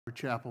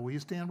Chapel. Will you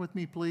stand with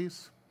me,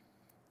 please?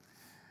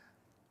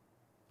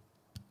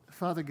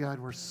 Father God,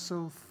 we're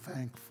so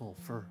thankful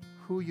for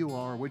who you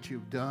are, what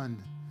you've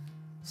done,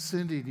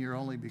 sending your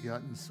only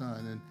begotten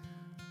Son. And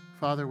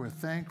Father, we're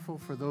thankful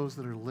for those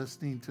that are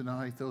listening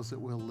tonight, those that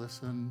will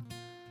listen.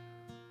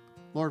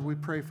 Lord, we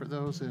pray for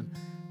those in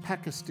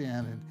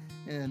Pakistan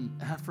and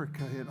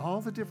Africa and all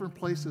the different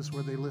places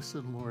where they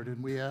listen, Lord.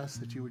 And we ask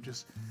that you would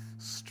just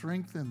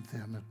strengthen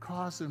them and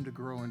cause them to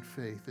grow in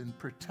faith and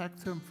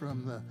protect them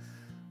from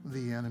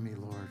the enemy,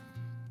 Lord.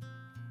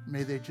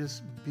 May they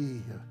just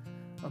be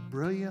a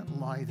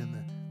brilliant light in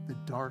the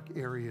dark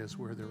areas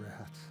where they're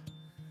at.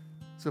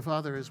 So,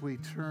 Father, as we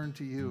turn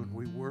to you and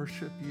we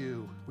worship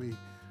you, we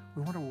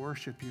want to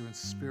worship you in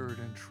spirit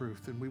and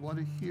truth, and we want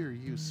to hear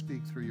you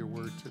speak through your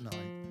word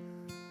tonight.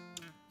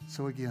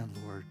 So again,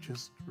 Lord,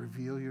 just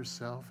reveal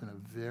yourself in a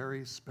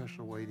very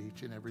special way to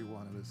each and every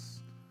one of us.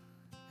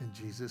 In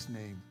Jesus'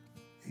 name,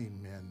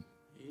 amen.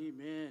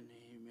 Amen.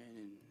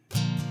 Amen. I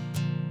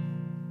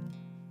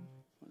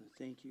want to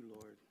thank you,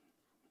 Lord.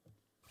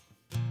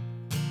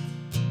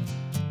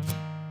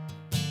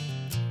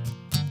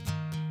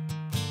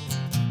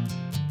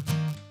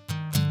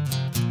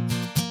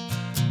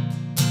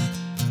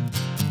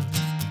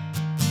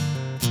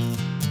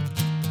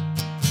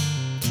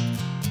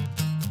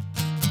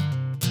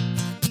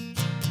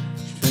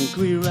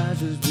 We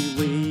rise as we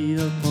wait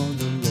upon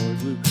the Lord.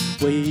 We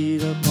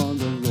wait upon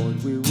the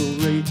Lord. We will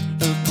wait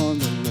upon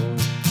the Lord.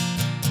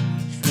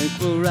 Strength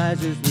will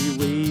rise as we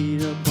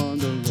wait upon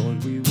the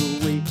Lord. We will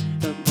wait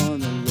upon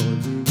the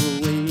Lord. We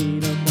will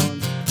wait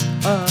upon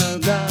our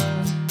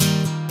God.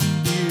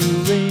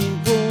 You reign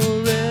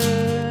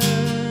forever.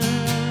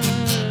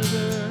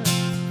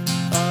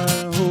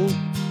 Our hope,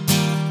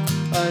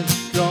 our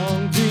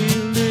strong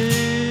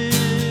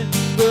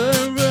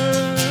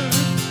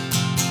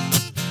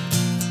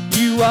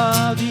You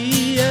are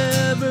the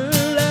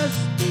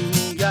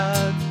everlasting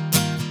God,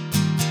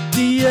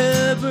 the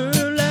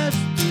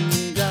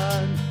everlasting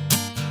God.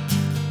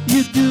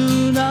 You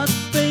do not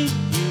faint,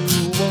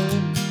 you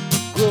won't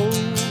grow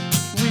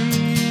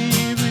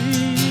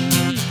weary.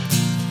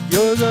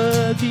 You're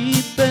the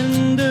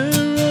defender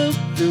of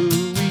the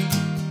weak.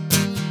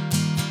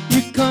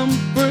 You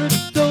comfort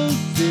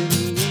those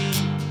in need.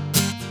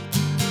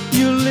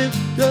 You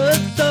lift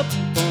us up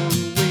on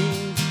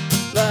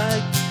wings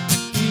like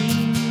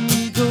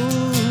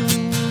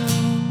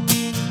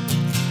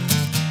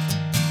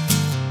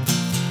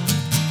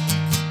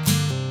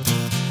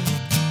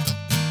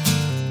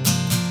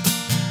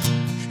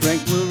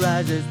strength will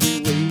rise as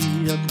we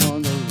wait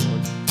upon the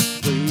Lord.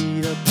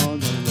 Wait upon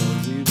the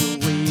Lord. We will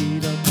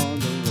wait upon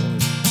the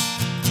Lord.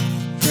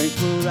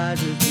 Strength will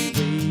rise as we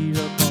wait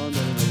upon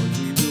the Lord.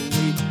 We will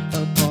wait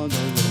upon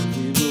the Lord.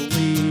 We will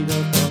wait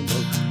upon the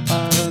Lord.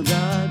 Our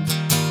God,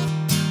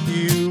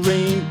 you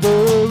reign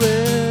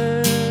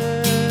forever.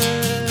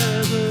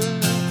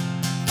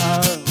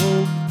 Our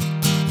hope,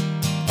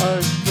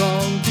 our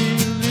strong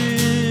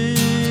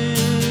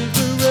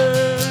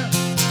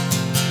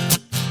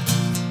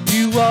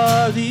You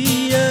are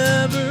the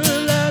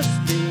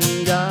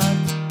everlasting God,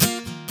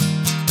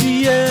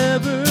 the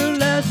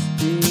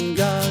everlasting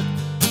God.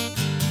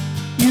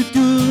 You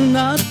do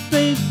not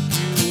faint,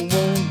 you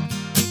won't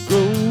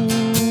grow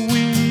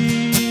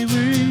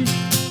weary.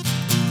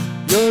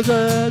 You're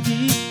the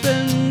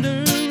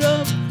defender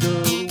of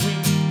the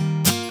weak.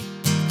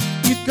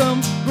 You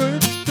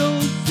comfort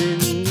those in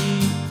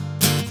need.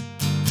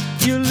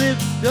 You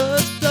lift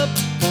us up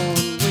on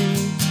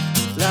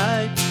wings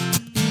like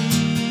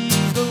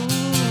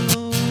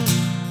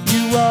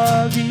You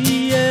are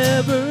the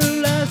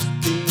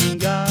everlasting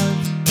God,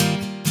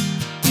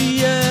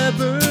 the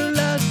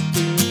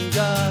everlasting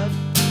God.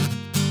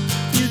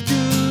 You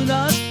do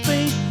not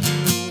faint,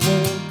 you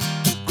won't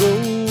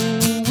grow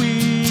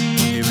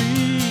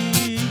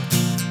weary.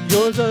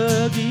 You're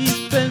the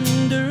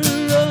defender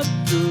of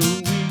the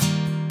weak.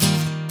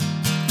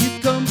 You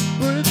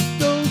comfort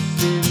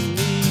those in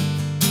need.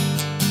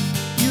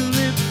 You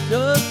lift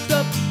us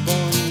up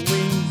on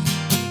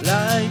wings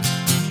like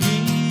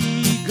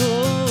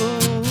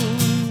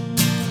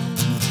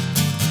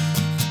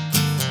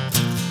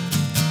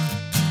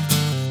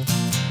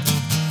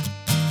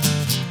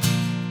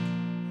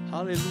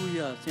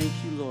Hallelujah. Thank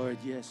you, Lord.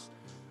 Yes.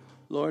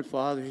 Lord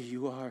Father,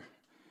 you are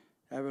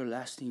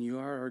everlasting. You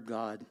are our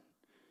God.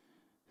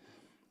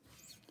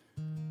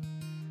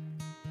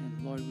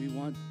 And Lord, we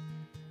want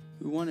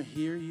to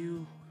hear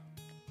you.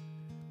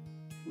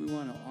 We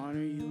want to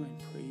honor you and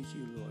praise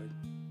you, Lord.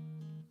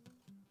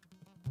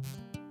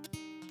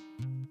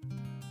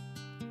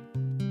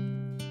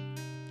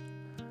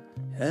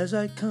 As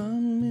I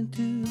come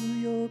into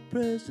your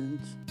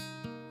presence,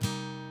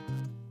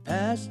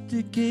 past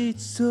the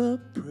gates of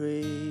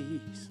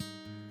praise,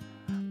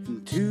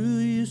 into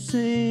your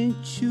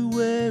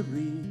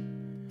sanctuary,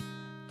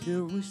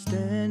 till we're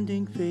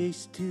standing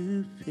face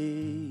to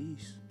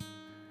face.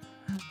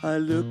 I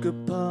look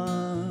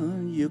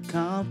upon your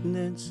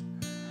countenance,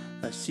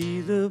 I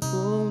see the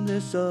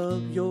fullness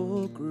of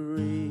your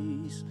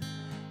grace,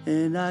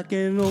 and I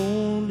can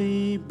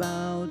only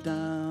bow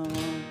down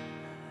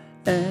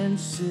and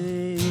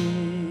say,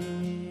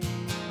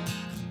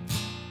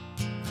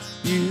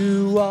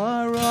 you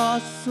are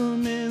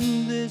awesome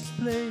in this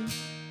place,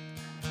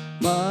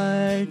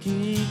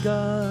 mighty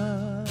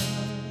God.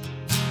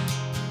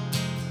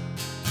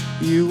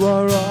 You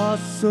are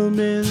awesome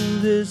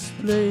in this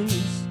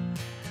place,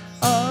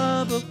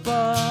 Abba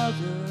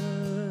Father.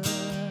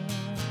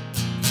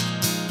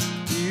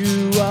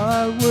 You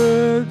are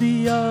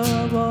worthy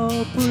of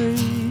all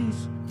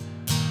praise.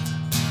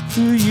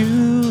 To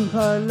you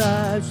our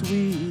lives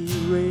we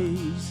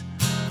raise.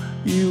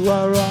 You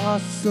are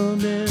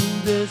awesome in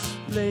this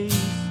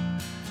place,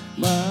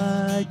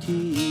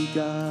 mighty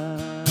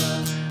God.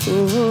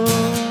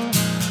 Oh,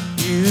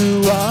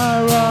 you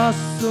are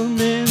awesome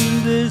in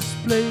this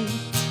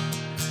place,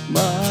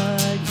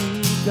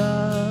 mighty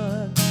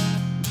God.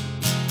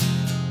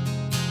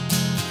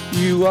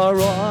 You are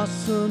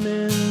awesome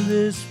in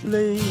this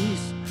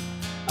place,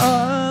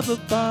 Abba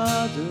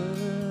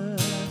Father.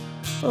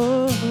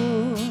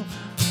 Oh,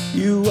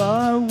 you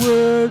are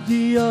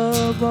worthy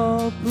of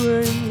all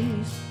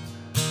praise.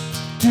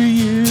 To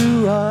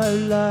you our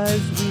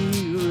lives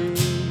we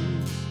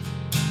raise.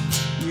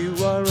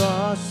 You are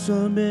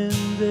awesome in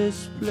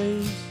this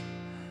place,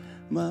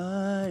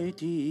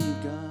 mighty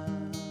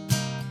God.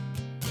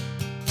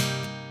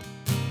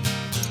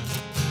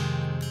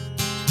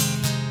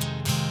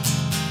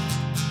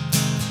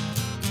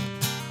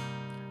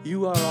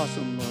 You are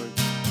awesome, Lord.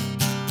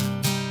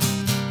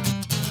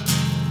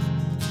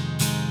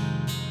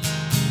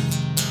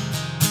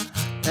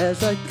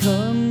 As I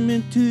come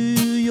into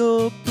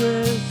your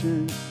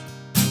presence,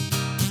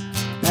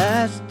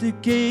 past the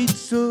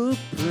gates of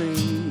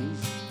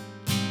praise,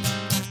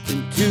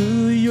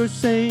 into your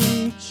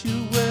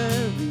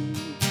sanctuary,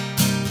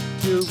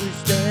 till we're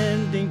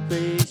standing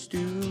face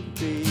to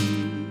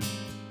face.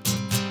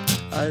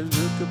 I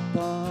look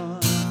upon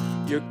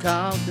your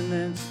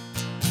countenance,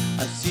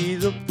 I see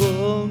the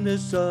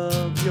fullness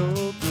of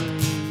your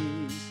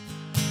grace,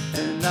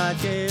 and I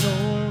can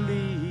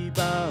only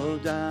bow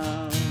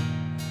down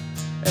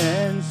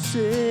and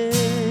say,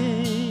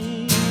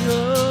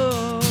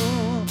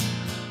 oh,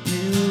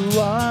 you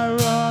are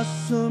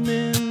awesome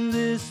in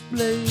this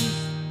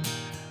place,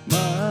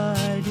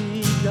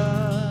 mighty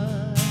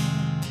God.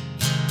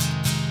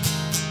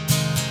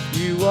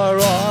 You are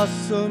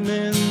awesome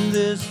in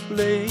this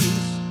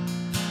place,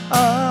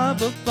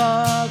 Abba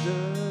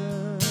Father.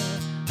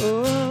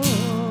 Oh,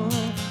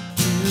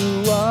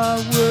 you are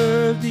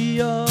worthy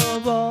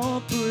of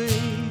all praise.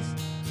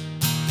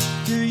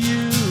 To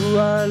you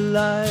our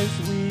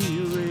lives we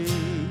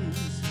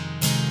raise.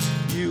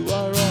 You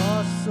are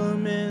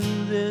awesome in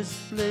this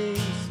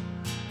place,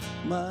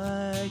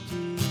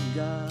 mighty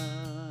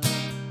God.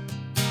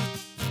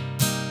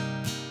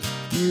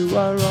 You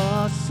are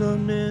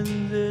awesome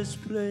in this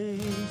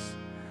place,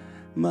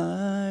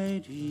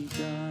 mighty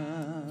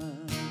God.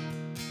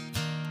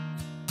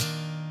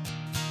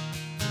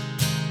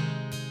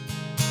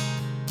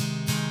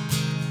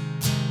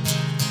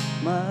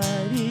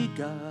 Mighty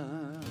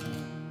God.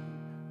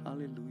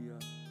 Hallelujah.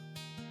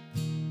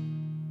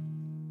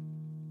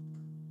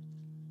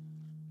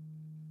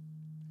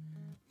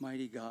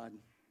 Mighty God,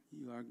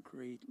 you are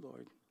great,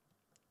 Lord.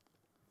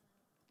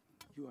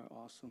 You are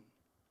awesome.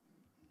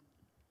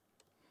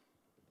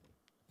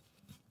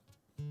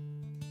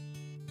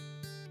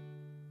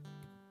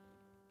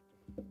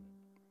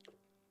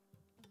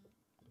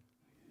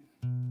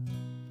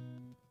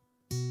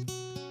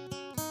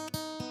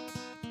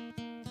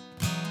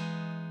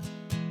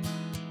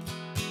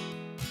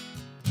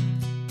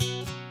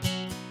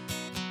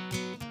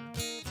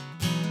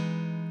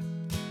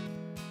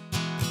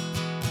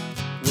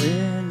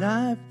 When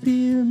I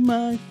fear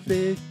my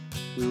faith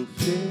will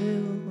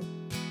fail,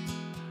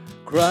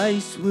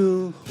 Christ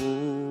will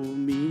hold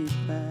me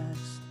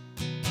fast.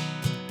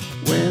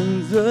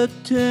 When the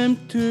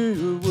tempter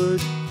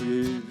would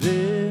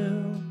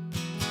prevail,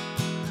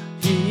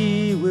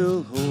 He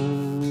will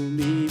hold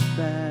me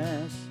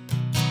fast.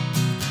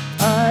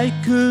 I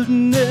could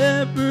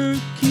never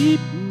keep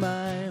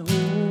my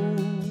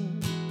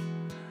hold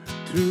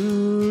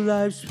through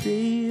life's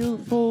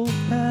fearful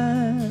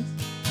path,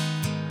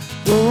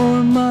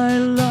 for my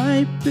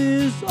life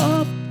is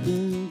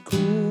often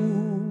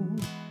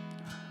cold.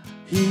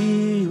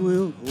 He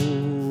will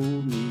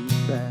hold me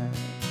fast.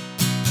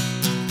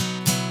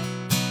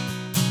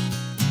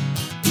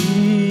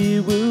 He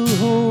will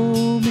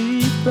hold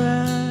me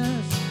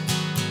fast.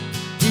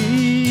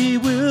 He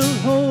will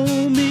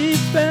hold me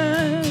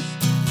fast.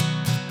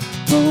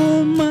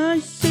 For my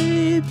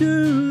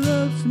Savior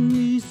loves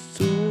me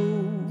so.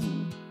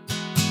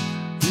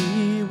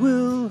 He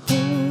will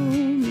hold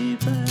me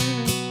fast.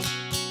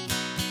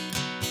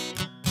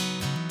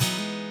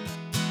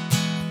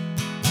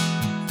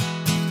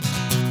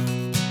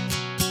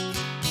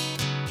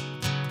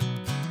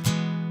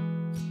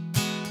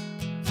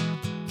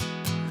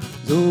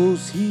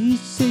 Those He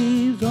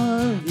saved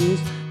are His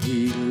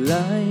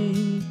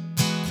delight.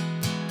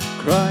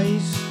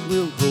 Christ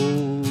will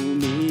hold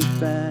me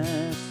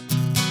fast.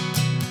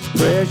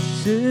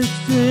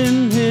 sits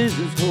in his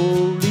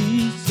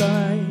holy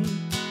sight.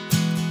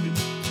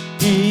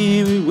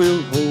 He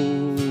will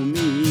hold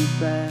me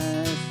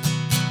fast.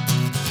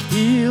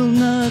 He'll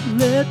not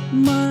let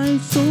my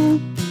soul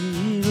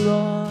be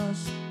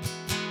lost.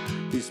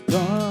 His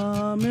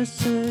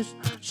promises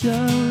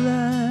shall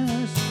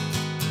last,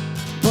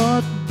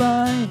 bought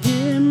by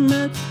him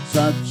at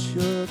such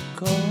a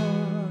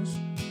cost.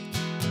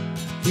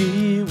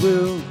 He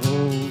will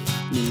hold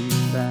me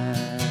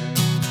fast.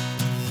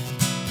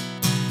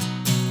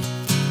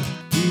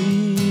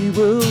 He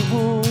will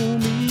hold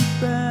me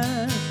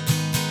fast.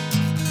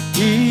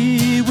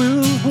 He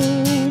will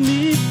hold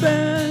me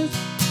fast.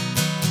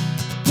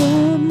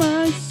 For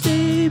my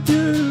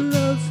Savior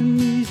loves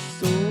me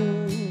so.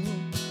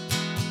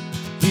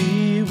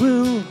 He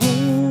will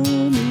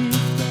hold me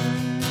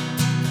fast.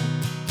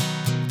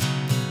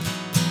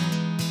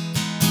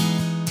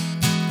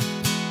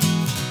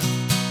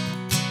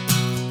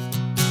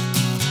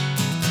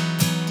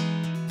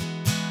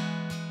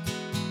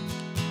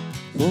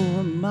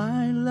 For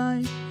my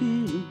life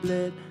he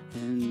bled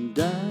and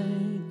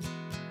died.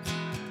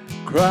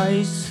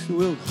 Christ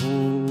will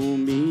hold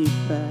me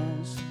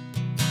fast.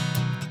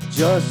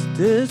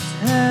 Justice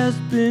has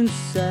been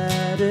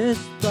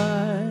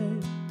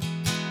satisfied.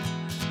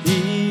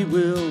 He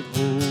will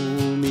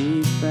hold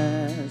me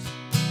fast.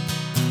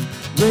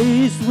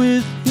 Raised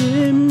with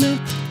him in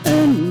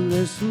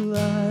endless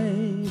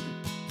life.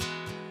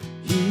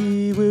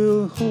 He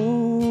will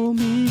hold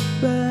me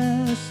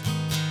fast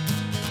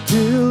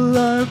till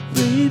our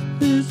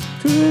faith is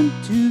turned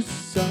to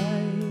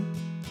sight.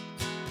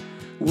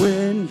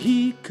 When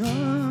he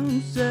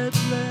comes at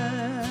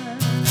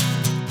last,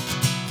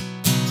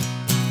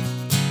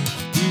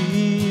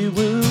 he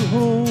will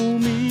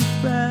hold me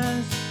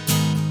fast.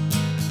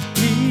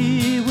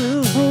 He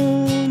will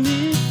hold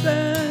me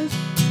fast.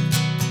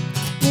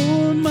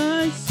 For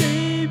my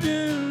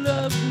Savior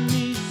loves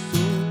me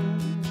so.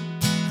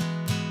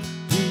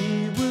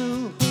 He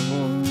will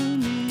hold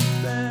me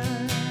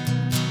fast.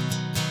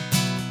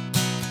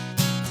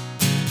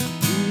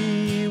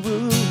 He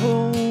will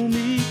hold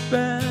me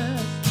fast.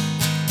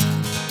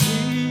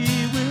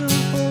 He will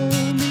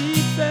hold me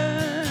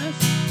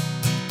fast.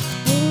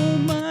 For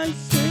my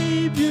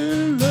Savior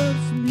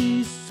loves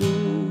me so.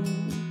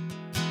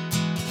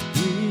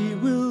 He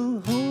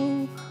will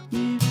hold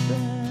me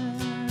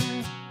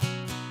fast.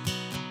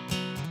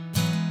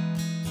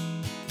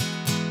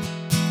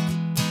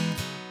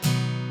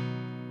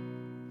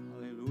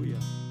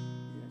 Hallelujah.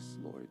 Yes,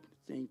 Lord.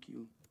 Thank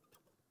you.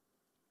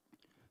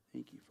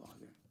 Thank you,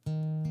 Father.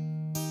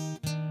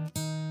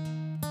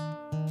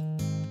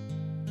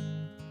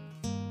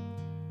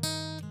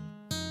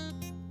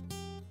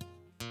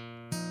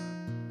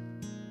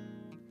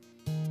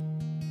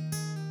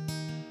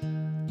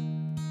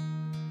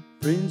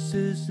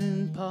 Princes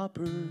and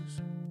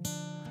paupers,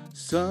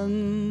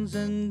 sons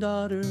and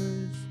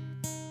daughters,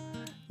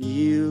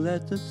 kneel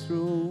at the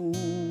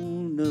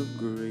throne of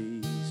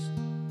grace.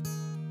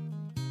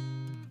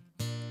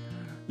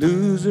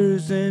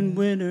 Losers and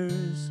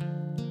winners,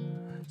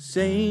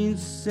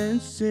 saints and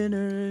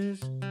sinners,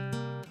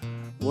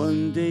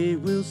 one day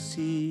we'll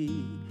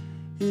see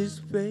his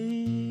face,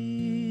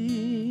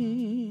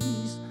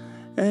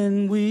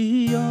 and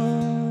we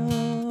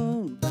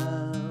all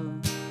bow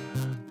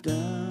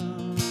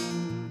down.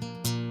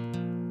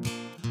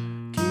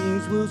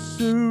 Kings will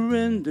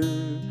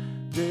surrender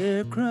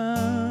their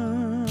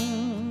crowns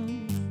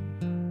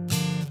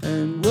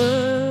and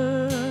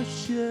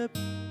worship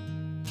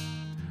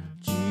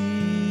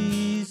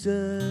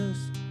Jesus,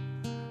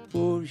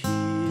 for he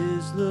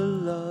is the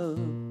love,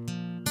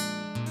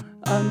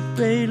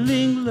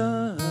 unfailing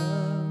love.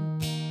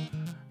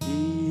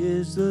 He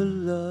is the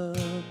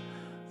love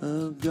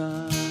of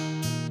God.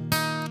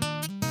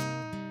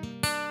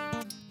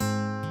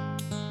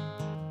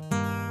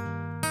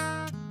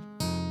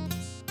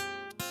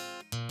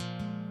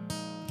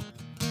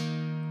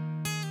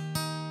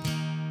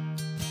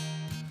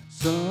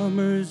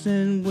 Summers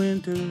and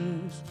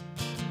winters,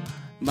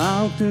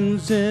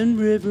 mountains and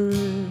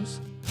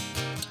rivers,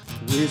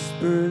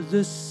 whisper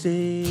the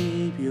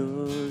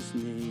Savior's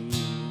name.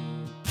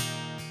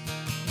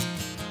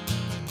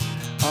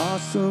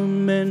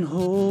 Awesome and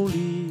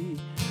holy,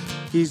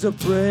 he's a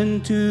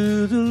friend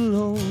to the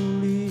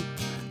lonely.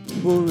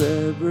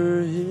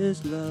 Forever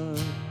his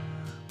love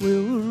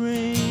will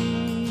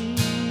reign,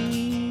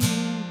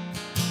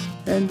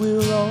 and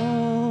we'll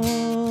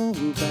all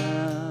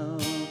bow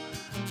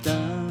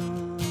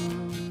down.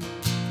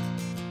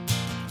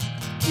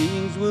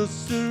 Kings will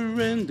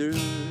surrender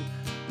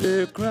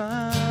their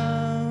crown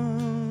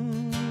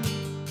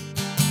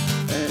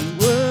and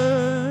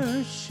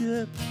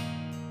worship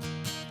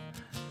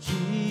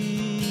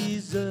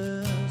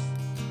Jesus,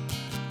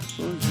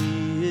 for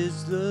he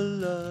is the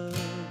love,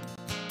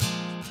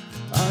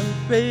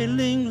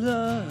 unfailing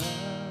love.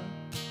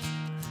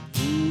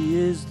 He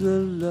is the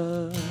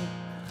love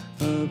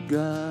of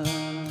God.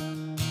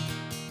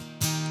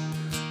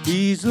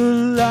 He's the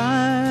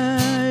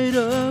light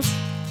of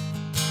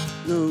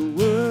the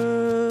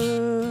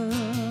world.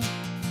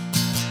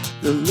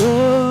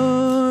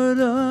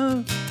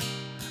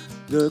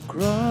 the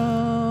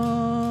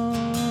cross,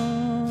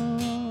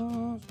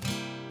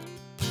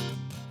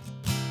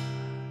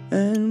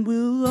 and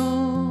we'll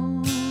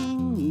all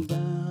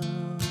bow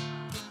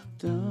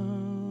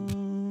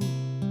down.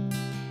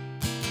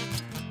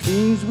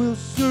 Kings will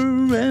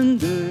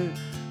surrender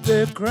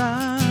their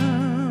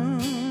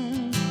crown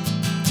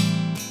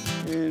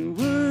and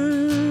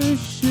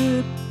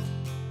worship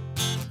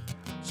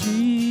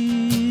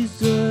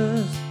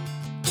Jesus,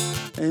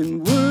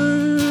 and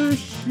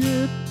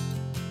worship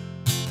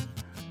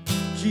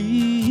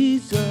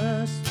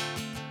Jesus,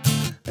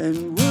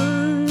 and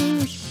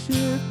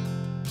worship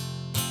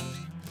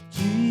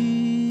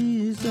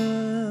Jesus,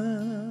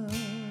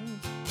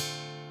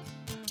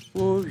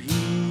 for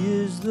he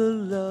is the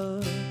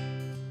love,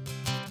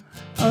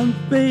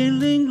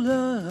 unfailing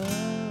love.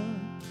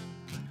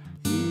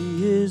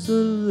 He is the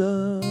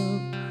love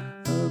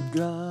of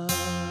God.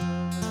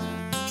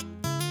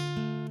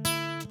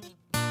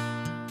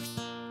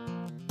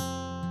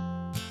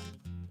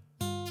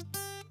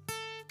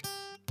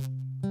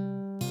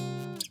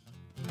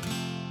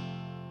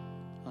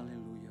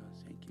 Hallelujah.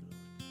 Thank you, Lord.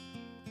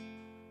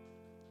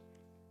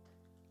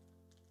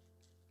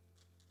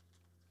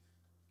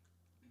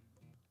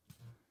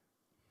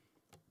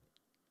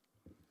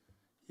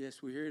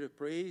 Yes, we're here to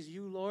praise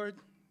you, Lord.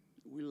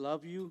 We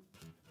love you.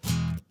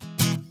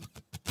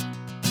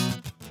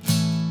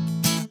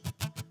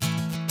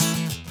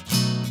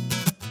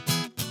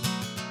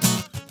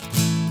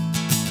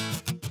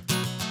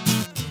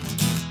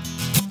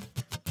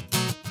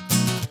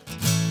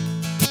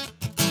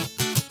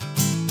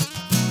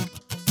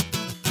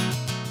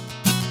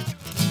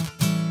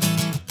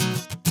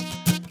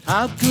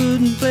 How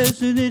good and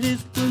pleasant it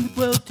is when we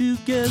dwell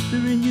together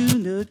in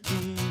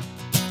unity.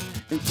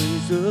 And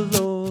praise the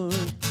Lord,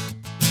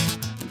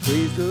 and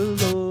praise the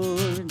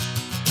Lord.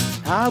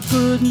 How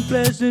good and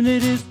pleasant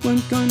it is when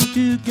we come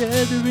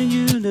together in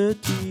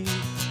unity.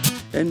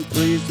 And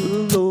praise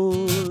the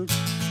Lord,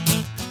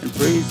 and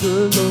praise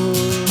the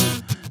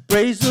Lord.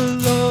 Praise the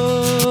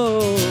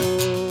Lord,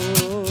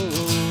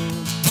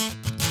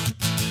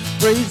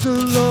 praise the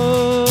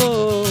Lord.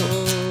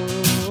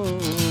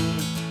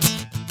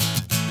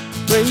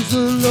 Praise the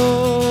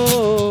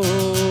Lord,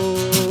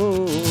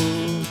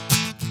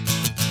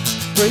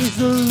 praise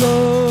the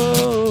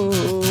Lord.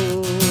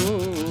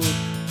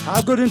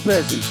 How good and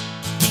pleasant,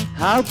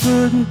 how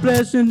good and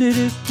pleasant it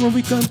is when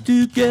we come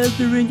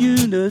together in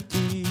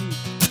unity.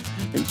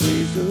 And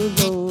praise the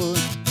Lord,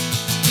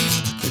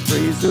 and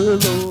praise the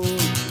Lord.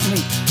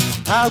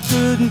 How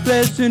good and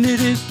pleasant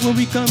it is when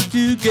we come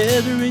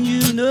together in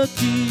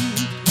unity.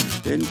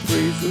 And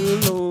praise the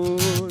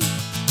Lord,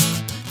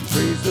 and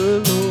praise the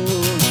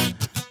Lord.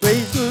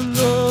 Praise the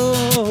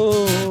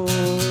Lord,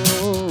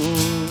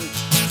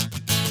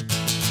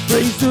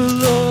 praise the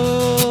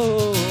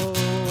Lord,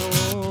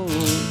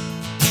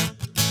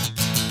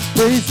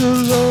 praise the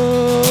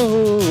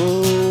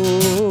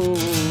Lord,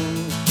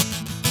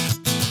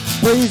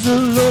 praise the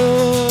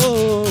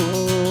Lord.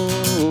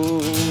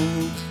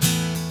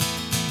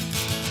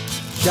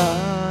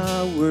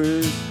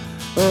 Showers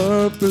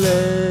of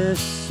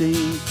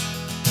blessing,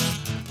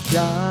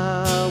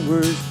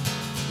 showers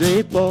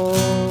they fall.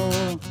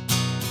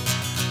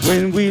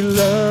 When we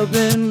love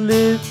and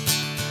live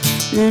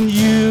in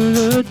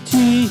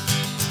unity,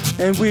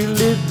 and we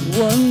lift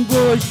one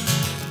voice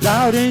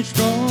loud and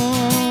strong.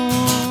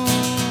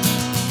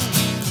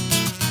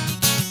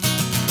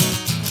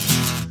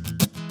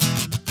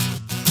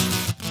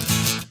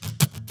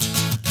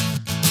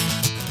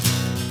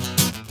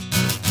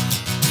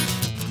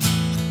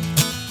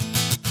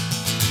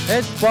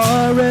 As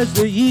far as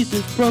the east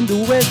is from the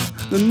west,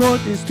 the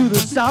north is to the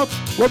south,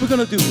 what we're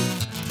gonna do?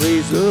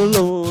 Praise the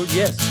Lord,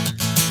 yes.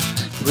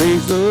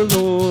 Praise the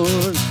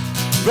Lord.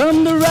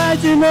 From the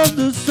rising of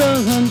the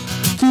sun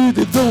to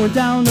the going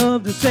down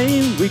of the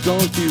same, we're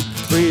going to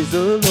praise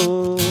the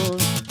Lord.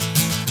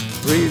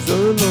 Praise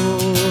the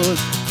Lord.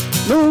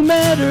 No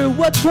matter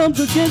what comes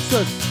against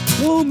us,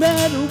 no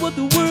matter what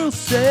the world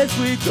says,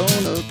 we're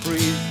gonna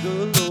praise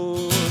the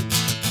Lord.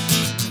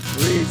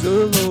 Praise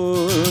the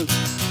Lord.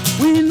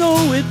 We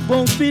know it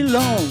won't be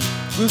long.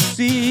 We'll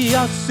see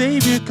our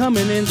Savior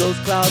coming in those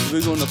clouds.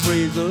 We're gonna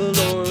praise the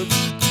Lord.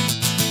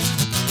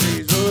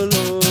 Praise the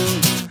Lord,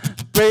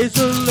 praise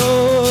the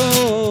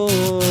Lord,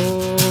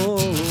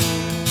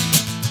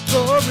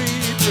 glory,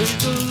 praise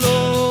the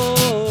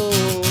Lord,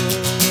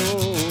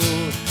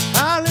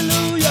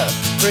 hallelujah,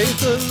 praise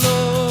the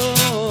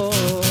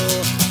Lord,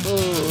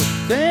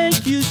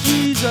 thank you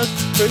Jesus,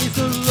 praise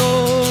the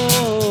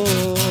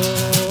Lord,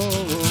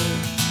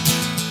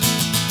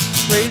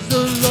 praise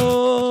the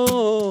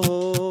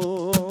Lord,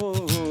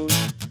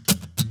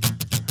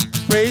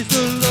 praise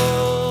the Lord.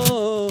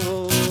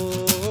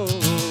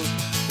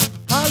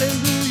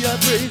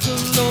 Praise the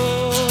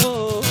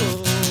Lord,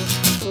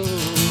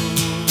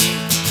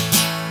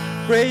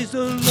 praise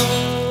the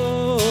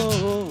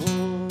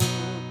Lord,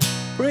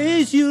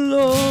 praise you,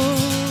 Lord.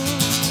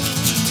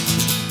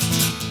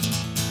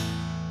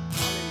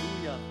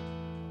 Hallelujah.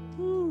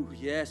 Ooh,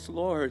 yes,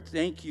 Lord,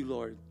 thank you,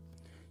 Lord.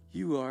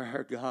 You are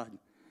our God.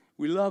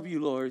 We love you,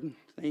 Lord.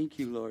 Thank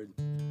you, Lord.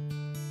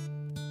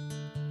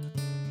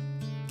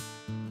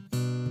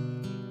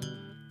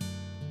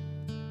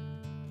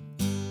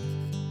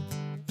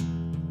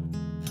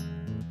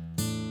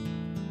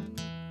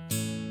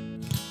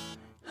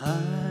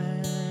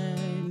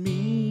 Hide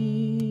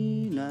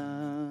me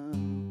now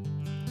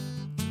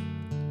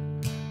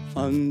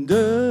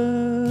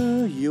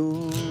under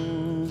your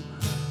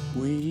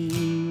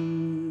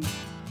wing.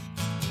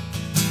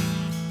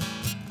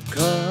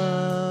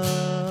 Cover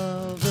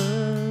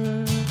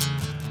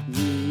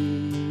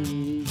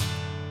me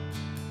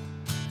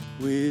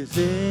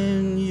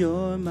within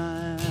your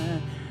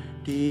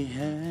mighty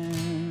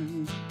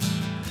hand.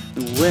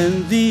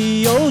 When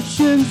the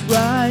oceans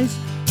rise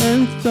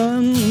and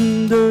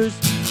thunders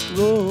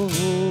roar,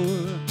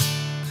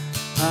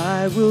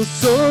 I will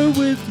soar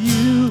with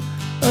you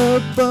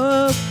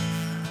above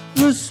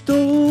the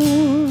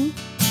storm.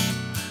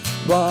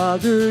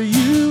 Father,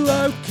 you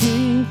are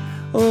king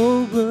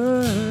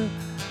over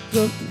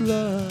the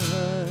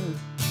flood,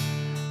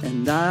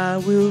 and I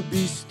will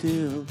be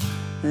still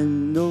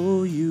and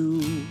know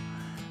you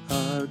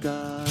are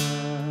God.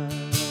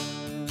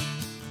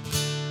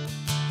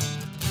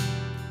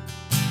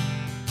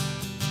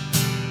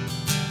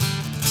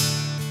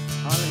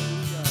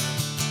 Hallelujah.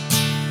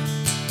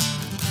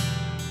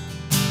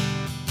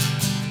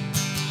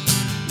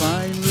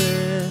 Find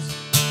rest,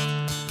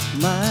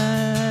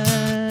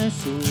 my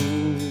soul,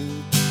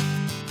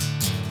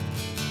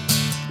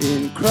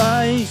 in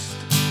Christ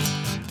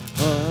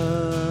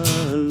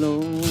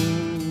alone.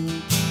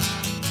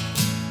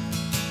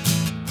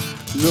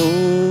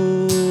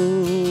 Know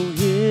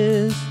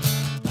his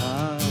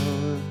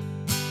power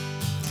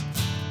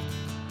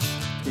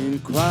in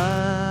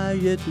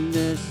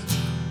quietness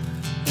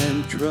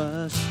and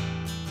trust.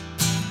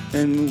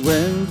 And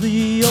when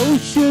the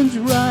oceans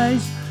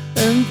rise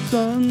and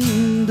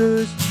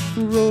thunders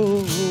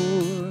roar,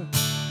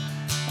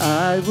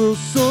 I will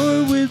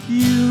soar with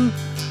you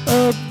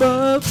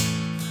above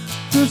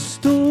the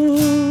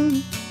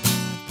storm.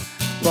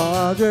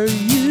 Father,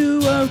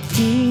 you are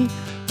king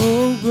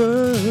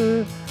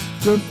over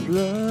the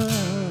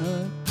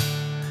flood,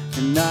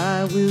 and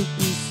I will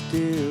be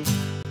still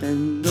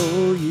and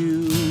know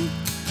you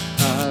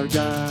are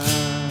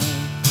God.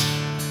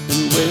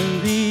 And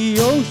when the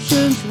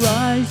oceans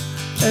rise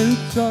and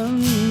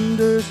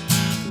thunders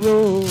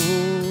roar,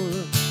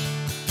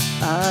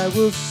 I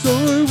will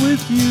soar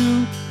with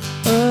you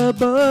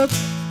above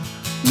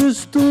the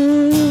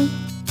storm.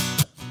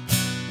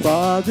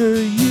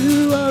 Father,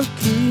 you are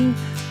king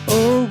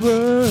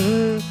over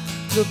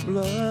the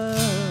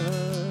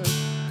flood,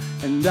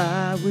 and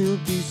I will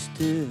be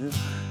still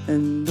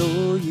and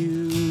know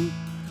you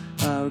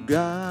are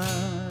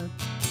God.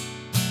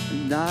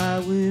 And I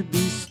will be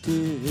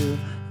still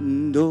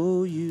and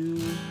know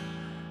you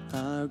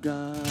are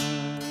God.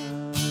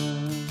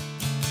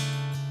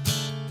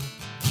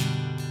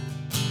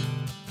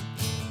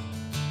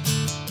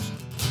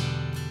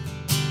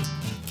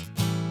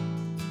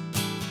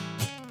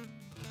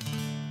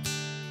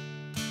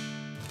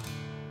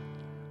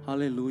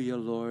 Hallelujah,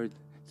 Lord.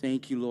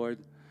 Thank you, Lord.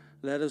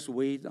 Let us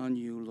wait on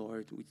you,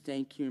 Lord. We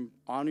thank you and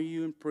honor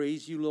you and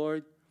praise you,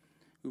 Lord.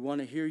 We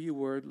want to hear your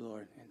word,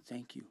 Lord, and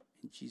thank you.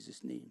 In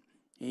Jesus' name,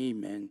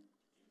 amen.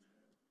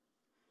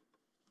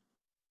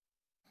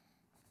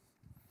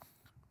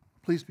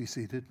 Please be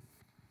seated.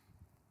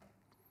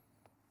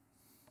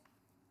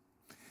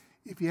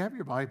 If you have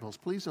your Bibles,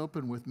 please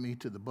open with me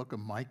to the book of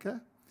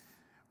Micah.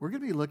 We're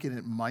going to be looking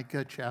at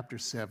Micah chapter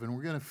 7.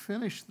 We're going to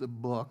finish the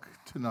book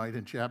tonight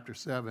in chapter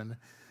 7.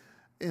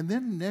 And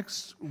then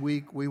next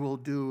week we will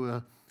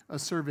do a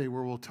survey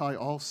where we'll tie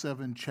all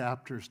 7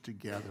 chapters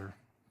together.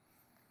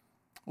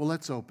 Well,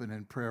 let's open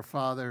in prayer.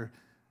 Father,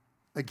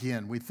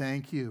 again, we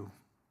thank you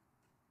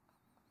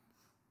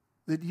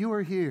that you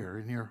are here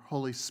and your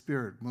Holy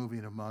Spirit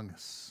moving among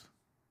us.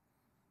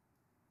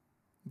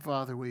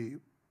 Father, we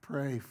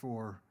pray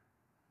for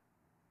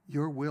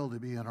your will to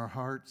be in our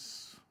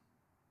hearts.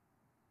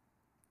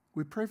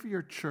 We pray for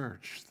your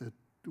church that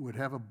would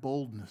have a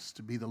boldness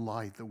to be the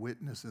light, the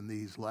witness in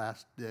these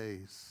last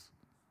days.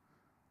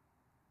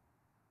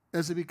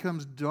 As it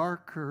becomes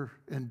darker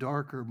and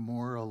darker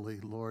morally,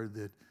 Lord,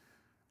 that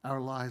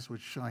our lives would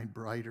shine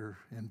brighter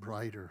and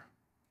brighter,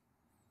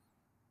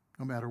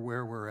 no matter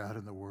where we're at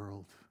in the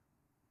world.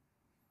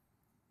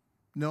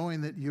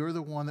 Knowing that you're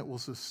the one that will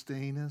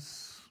sustain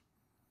us,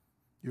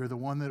 you're the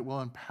one that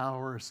will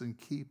empower us and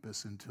keep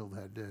us until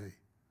that day.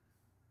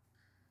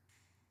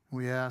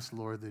 We ask,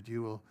 Lord, that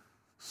you will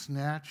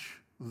snatch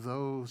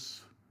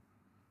those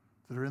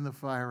that are in the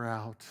fire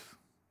out,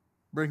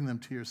 bring them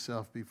to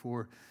yourself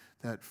before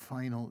that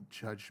final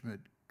judgment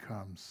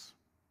comes.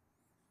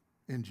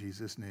 In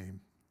Jesus'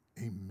 name,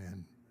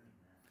 amen.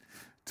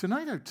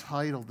 Tonight I've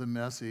titled the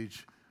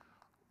message,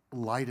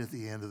 Light at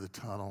the End of the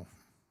Tunnel.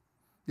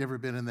 You ever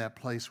been in that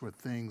place where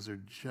things are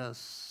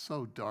just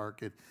so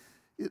dark? It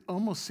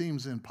almost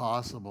seems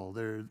impossible.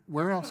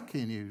 Where else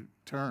can you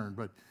turn?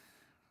 But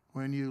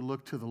when you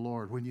look to the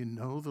Lord, when you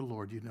know the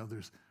Lord, you know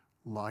there's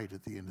light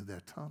at the end of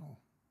that tunnel.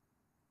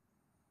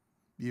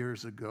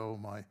 years ago,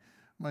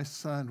 my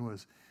son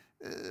was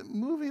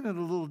moving in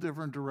a little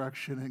different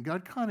direction, and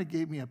God kind of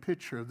gave me a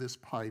picture of this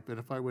pipe, and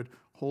if I would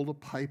hold a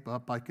pipe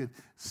up, I could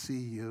see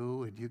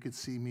you, and you could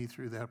see me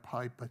through that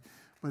pipe, but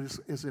it's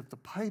as if the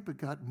pipe had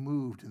got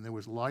moved, and there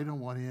was light on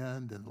one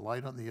end and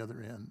light on the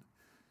other end.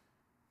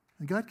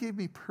 And God gave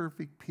me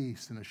perfect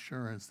peace and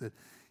assurance that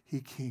he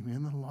came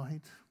in the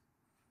light,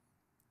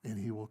 and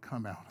he will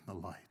come out in the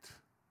light.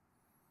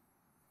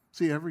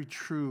 See, every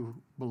true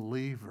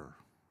believer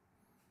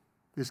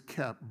is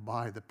kept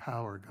by the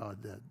power of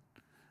God that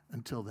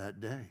until that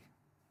day.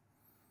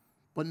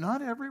 But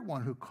not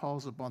everyone who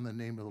calls upon the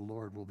name of the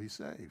Lord will be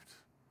saved.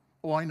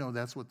 Oh, I know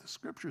that's what the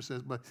scripture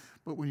says, but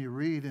when you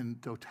read in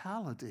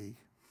totality,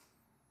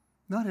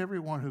 not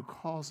everyone who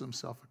calls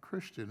himself a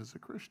Christian is a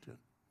Christian.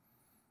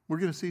 We're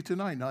going to see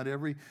tonight, not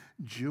every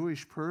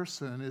Jewish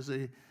person is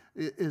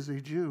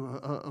a Jew,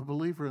 a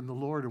believer in the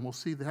Lord, and we'll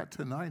see that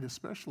tonight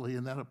especially,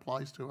 and that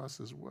applies to us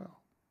as well.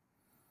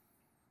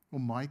 Well,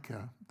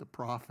 Micah, the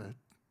prophet,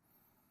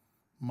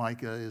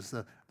 Micah is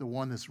the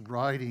one that's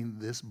writing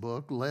this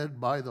book, led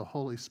by the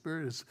Holy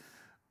Spirit, is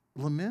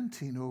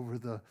lamenting over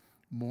the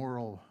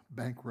moral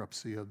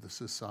bankruptcy of the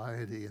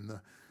society and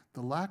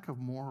the lack of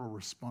moral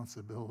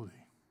responsibility.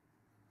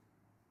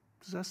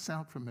 Does that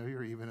sound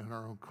familiar even in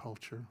our own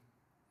culture?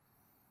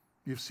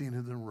 You've seen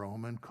it in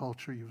Roman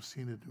culture. You've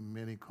seen it in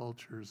many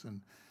cultures.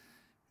 And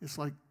it's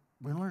like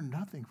we learn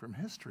nothing from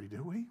history,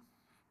 do we?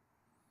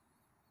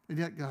 And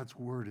yet God's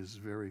word is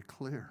very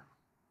clear.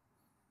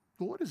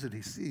 But what is it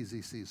he sees?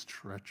 He sees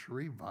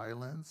treachery,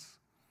 violence,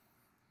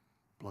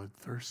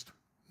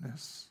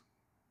 bloodthirstness,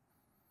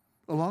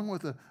 along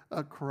with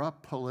a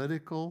corrupt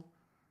political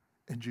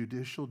and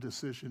judicial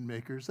decision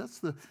makers. That's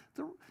the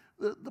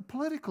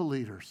political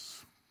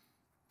leaders.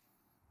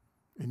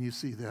 And you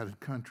see that in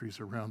countries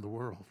around the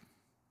world.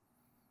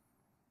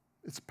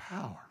 It's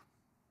power.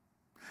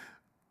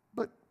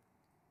 But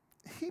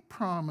he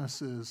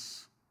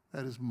promises,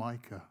 that is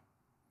Micah,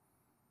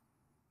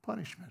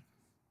 punishment,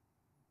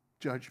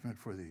 judgment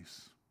for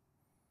these.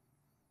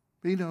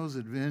 He knows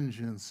that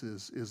vengeance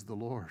is the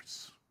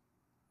Lord's.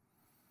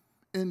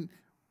 And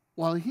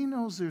while he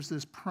knows there's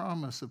this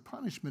promise of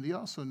punishment, he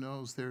also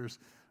knows there's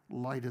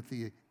light at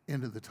the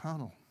end of the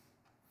tunnel.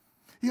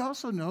 He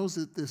also knows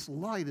that this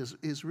light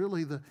is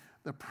really the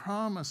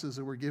promises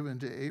that were given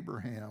to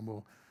Abraham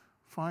will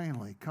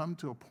finally come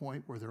to a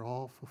point where they're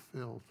all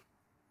fulfilled.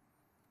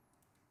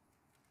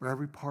 Where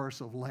every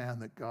parcel of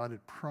land that God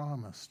had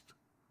promised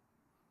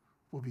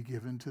will be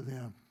given to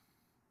them.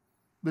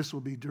 This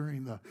will be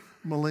during the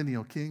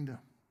millennial kingdom.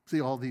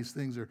 See, all these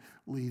things are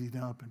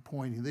leading up and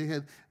pointing.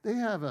 They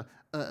have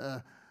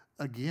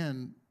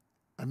again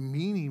a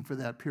meaning for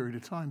that period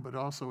of time, but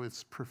also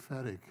it's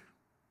prophetic.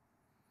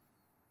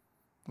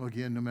 Well,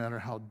 again, no matter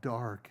how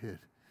dark it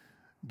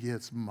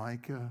gets,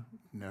 Micah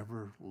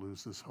never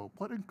loses hope.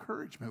 What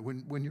encouragement.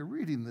 When you're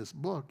reading this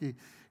book,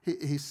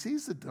 he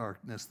sees the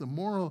darkness, the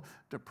moral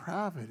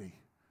depravity.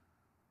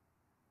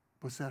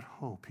 What's that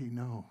hope? He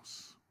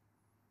knows.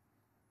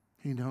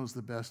 He knows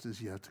the best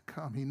is yet to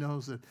come. He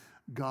knows that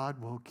God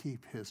will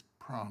keep his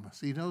promise.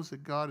 He knows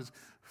that God is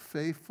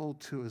faithful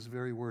to his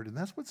very word. And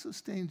that's what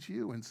sustains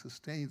you and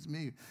sustains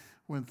me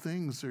when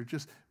things are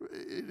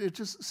it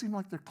just seem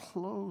like they're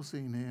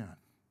closing in.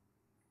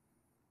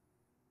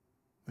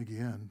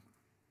 Again,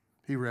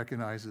 he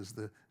recognizes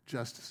the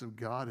justice of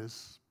God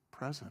is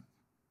present.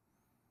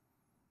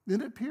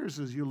 Then it appears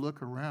as you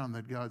look around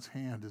that God's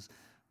hand is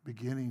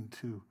beginning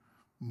to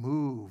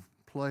move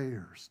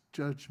players.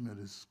 Judgment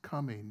is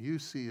coming. You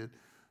see it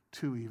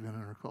too, even in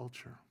our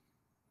culture.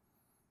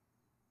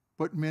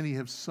 What many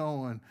have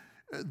sown,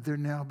 they're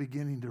now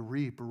beginning to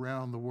reap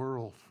around the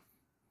world.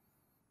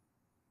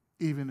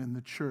 Even in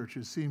the church,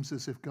 it seems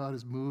as if God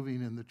is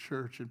moving in the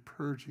church and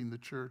purging the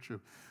church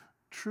of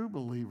true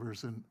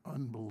believers and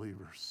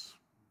unbelievers.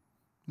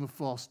 The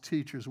false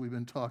teachers we've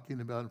been talking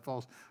about and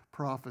false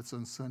prophets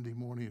on Sunday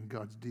morning, and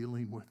God's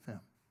dealing with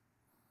them.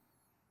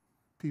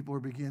 People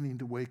are beginning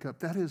to wake up.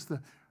 That is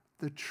the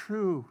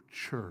true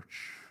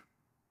church.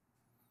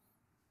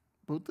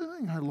 But the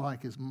thing I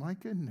like is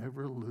Micah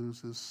never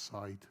loses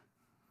sight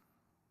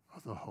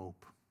of the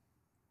hope.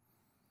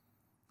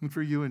 And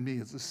for you and me,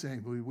 it's the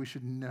same. We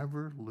should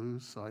never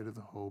lose sight of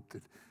the hope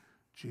that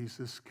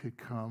Jesus could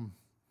come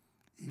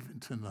even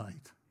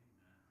tonight.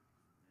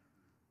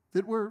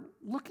 That we're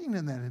looking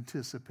in that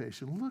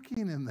anticipation,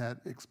 looking in that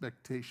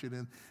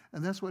expectation,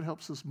 and that's what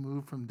helps us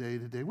move from day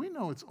to day. We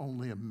know it's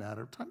only a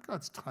matter of time.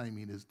 God's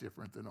timing is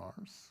different than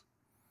ours.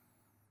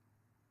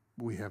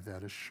 We have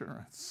that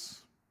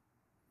assurance.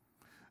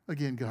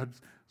 Again,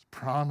 God's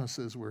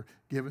promises were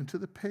given to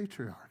the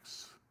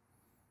patriarchs,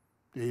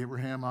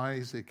 Abraham,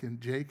 Isaac, and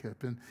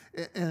Jacob,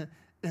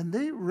 and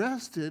they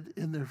rested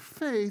in their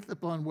faith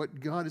upon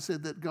what God has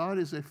said, that God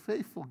is a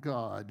faithful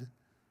God,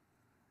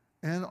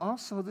 and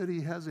also that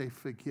he has a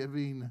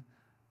forgiving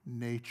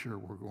nature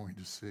we're going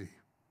to see.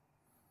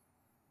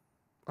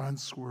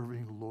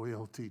 Unswerving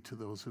loyalty to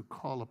those who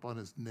call upon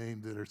his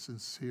name that are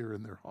sincere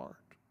in their heart.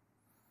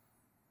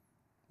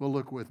 Well,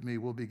 look with me.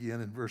 We'll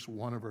begin in verse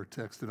 1 of our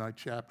text tonight,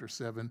 chapter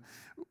 7.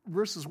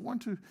 Verses 1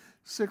 to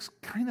 6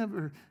 kind of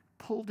are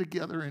pulled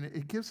together, and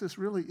it gives us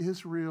really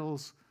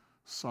Israel's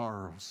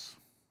sorrows.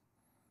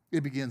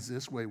 It begins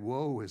this way: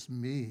 woe is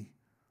me,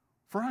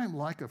 for I am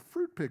like a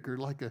fruit picker,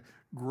 like a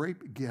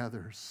grape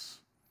gatherers.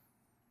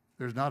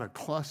 There's not a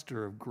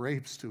cluster of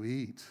grapes to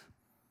eat,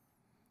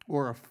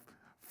 or a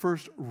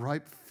first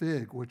ripe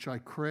fig which I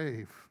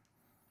crave.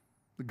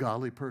 The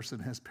godly person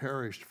has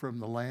perished from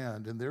the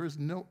land, and there is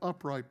no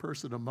upright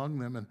person among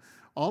them, and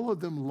all of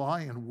them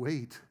lie in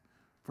wait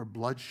for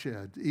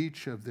bloodshed.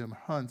 Each of them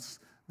hunts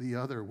the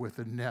other with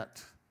a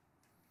net.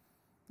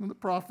 And the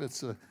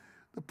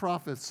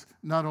prophets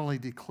not only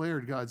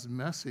declared God's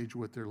message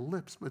with their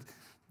lips, but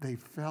they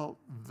felt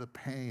the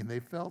pain. They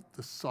felt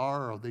the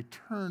sorrow. They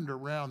turned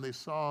around. They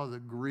saw the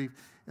grief.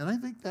 And I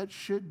think that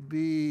should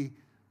be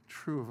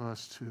true of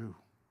us too.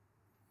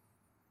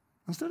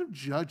 Instead of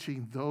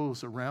judging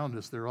those around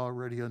us, they're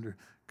already under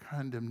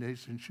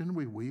condemnation. Shouldn't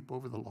we weep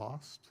over the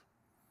lost?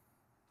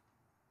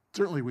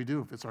 Certainly we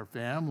do if it's our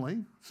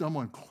family,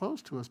 someone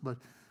close to us,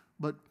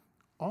 but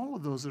all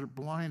of those that are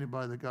blinded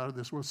by the God of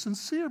this world,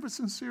 sincere but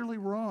sincerely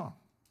wrong.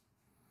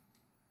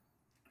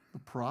 The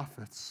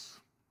prophets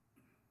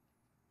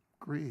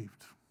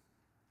grieved.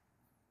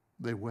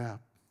 They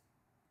wept.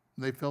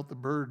 They felt the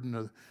burden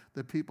of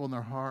the people in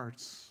their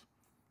hearts.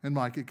 And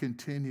Micah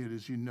continued,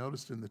 as you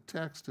noticed in the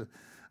text, to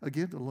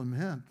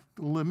lament.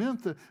 To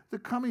lament the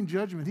coming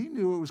judgment. He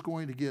knew it was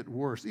going to get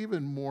worse,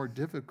 even more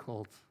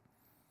difficult.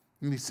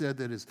 And he said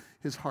that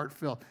his heart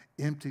felt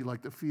empty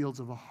like the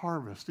fields of a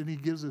harvest. And he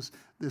gives us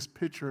this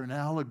picture, an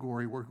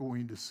allegory we're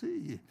going to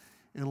see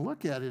and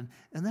look at it.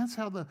 And that's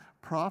how the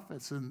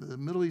prophets and the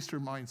Middle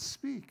Eastern minds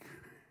speak,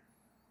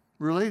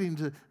 relating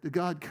to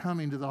God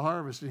coming to the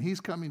harvest. And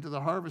he's coming to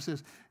the harvest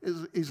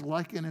is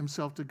likening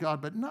himself to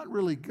God, but not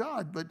really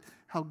God, but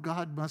how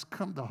God must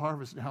come to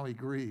harvest and how he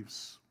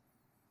grieves.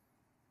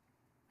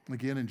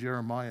 Again, in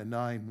Jeremiah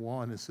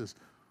 9:1, it says,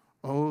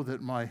 "Oh,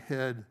 that my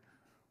head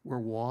were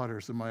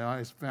waters and my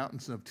eyes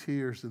fountains of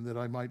tears, and that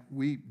I might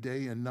weep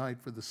day and night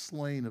for the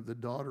slain of the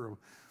daughter of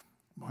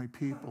my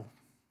people."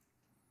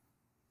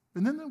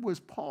 And then there was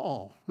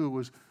Paul, who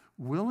was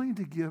willing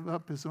to give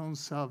up his own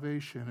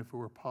salvation if it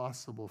were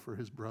possible for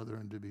his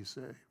brethren to be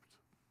saved.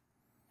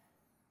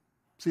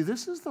 See,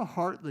 this is the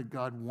heart that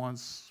God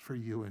wants for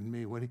you and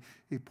me. When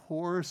he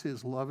pours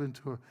his love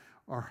into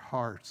our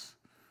hearts,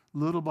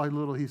 little by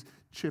little, he's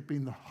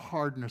chipping the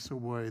hardness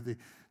away,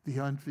 the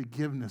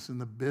unforgiveness and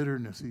the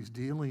bitterness. He's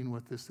dealing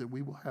with this, that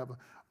we will have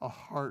a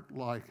heart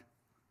like,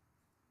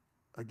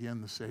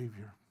 again, the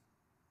Savior.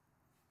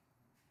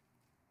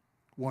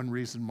 One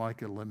reason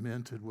Micah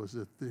lamented was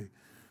that there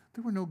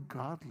were no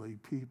godly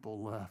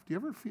people left. Do you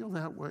ever feel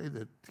that way,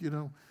 that,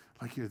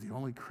 like you're the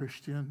only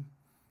Christian?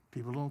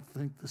 People don't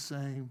think the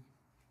same.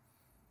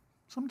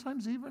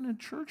 Sometimes even in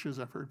churches,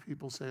 I've heard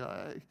people say,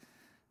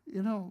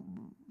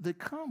 they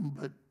come,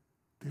 but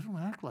they don't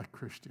act like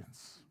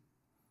Christians.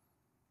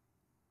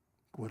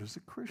 What is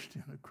a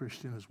Christian? A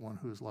Christian is one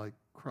who is like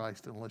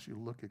Christ. Unless you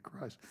look at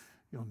Christ,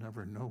 you'll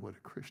never know what a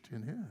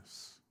Christian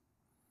is.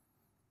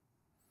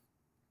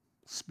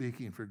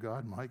 Speaking for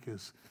God, Micah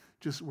is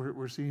just,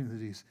 we're seeing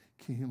that he's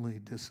keenly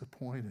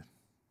disappointed.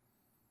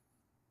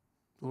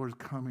 The Lord's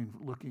coming,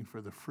 looking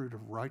for the fruit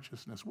of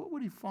righteousness. What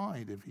would he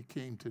find if he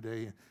came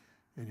today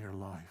in your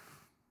life?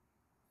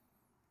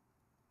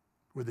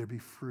 Would there be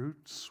fruit,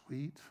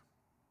 sweet?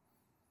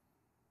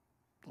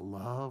 The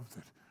love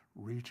that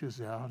reaches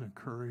out,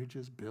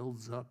 encourages,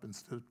 builds up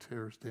instead of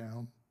tears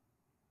down?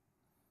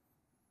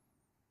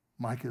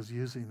 Micah's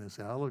using this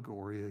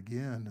allegory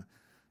again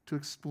to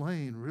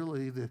explain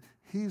really that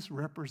he's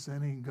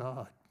representing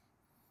God.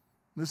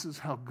 This is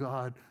how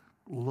God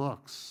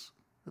looks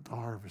at the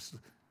harvest.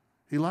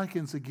 He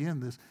likens again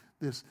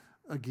this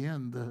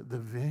the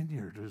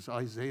vineyard, as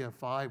Isaiah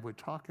 5 would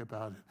talk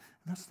about it.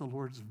 And that's the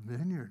Lord's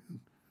vineyard.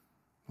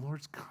 The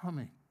Lord's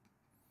coming.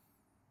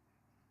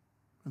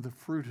 And the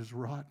fruit is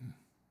rotten.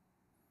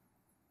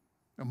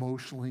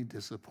 Emotionally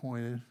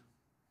disappointed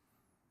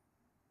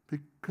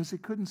because he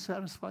couldn't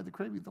satisfy the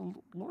craving. The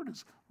Lord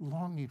is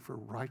longing for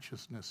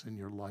righteousness in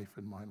your life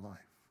and my life.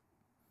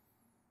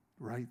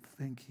 Right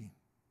thinking,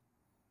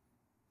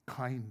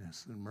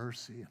 kindness and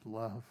mercy and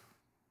love.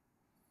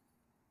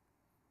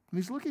 And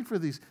he's looking for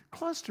these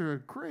cluster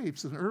of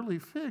grapes and early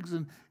figs,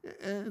 and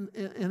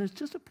it's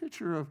just a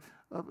picture of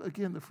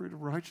again, the fruit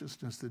of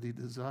righteousness that he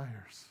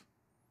desires.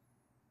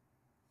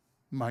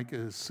 Micah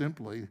is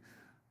simply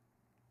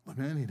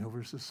lamenting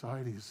over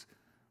society's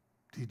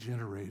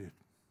degenerated.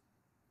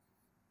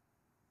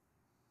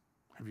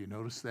 Have you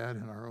noticed that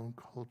in our own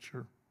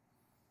culture?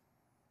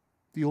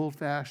 The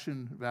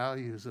old-fashioned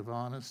values of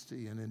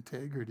honesty and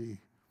integrity,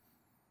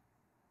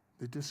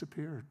 they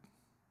disappeared.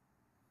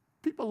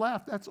 People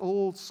laugh, that's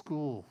old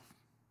school.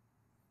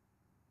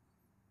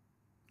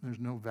 There's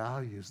no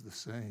values the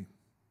same.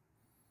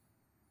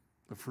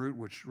 The fruit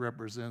which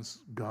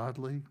represents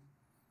godly,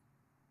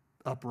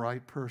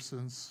 upright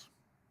persons,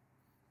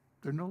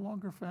 they're no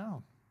longer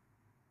found.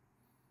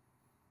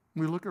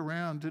 We look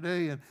around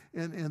today,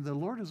 and the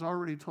Lord has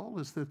already told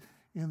us that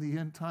in the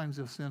end times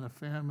he'll send a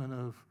famine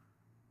of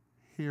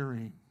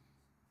hearing.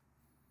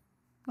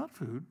 Not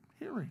food,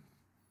 hearing.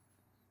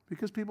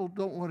 Because people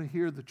don't want to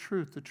hear the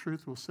truth. The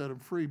truth will set them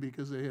free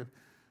because they have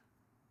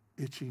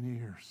itching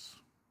ears.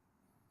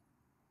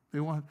 They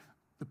want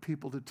the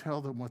people to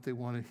tell them what they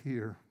want to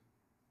hear.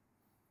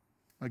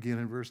 Again,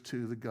 in verse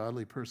 2, the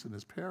godly person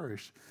has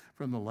perished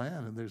from the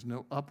land, and there's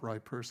no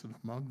upright person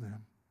among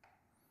them.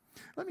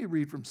 Let me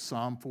read from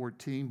Psalm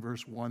 14,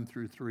 verse 1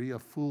 through 3. A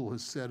fool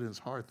has said in his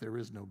heart, there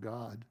is no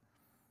God.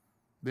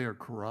 They are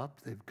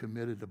corrupt. They've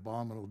committed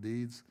abominable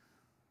deeds.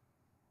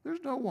 There's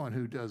no one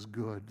who does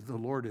good. The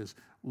Lord has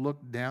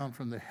looked down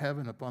from the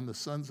heaven upon the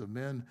sons of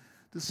men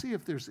to see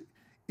if there's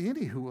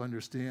any who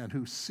understand,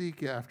 who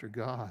seek after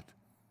God.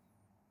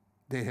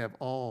 They have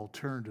all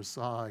turned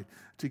aside.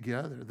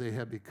 Together they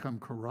have become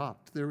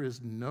corrupt. There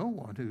is no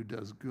one who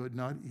does good,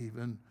 not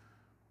even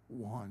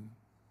one.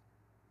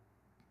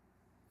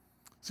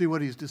 See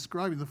what he's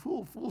describing. The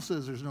fool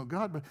says there's no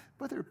God,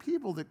 but there are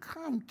people that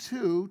come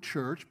to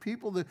church,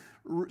 people that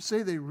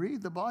say they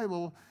read the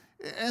Bible,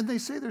 and they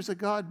say there's a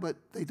God, but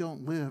they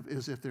don't live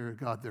as if they're a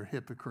God. They're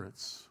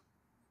hypocrites.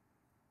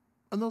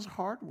 And those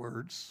hard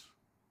words,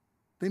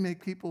 they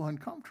make people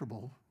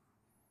uncomfortable.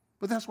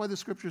 But that's why the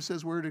scripture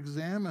says we're to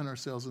examine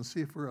ourselves and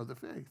see if we're of the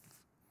faith.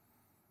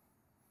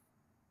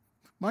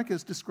 Micah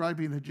is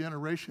describing a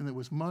generation that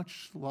was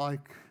much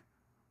like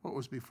what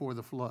was before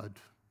the flood.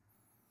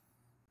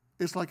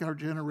 It's like our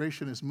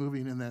generation is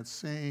moving in that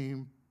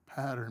same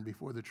pattern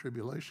before the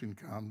tribulation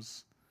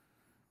comes.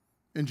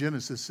 In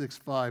Genesis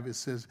 6:5, it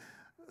says,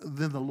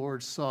 then the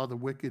Lord saw the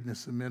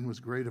wickedness of men was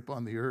great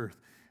upon the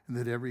earth, and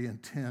that every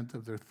intent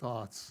of their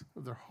thoughts,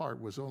 of their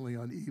heart, was only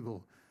on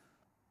evil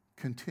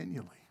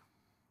continually.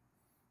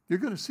 You're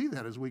going to see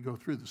that as we go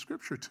through the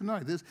scripture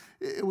tonight.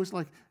 It was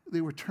like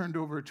they were turned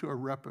over to a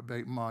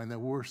reprobate mind, the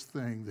worst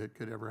thing that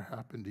could ever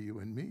happen to you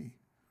and me.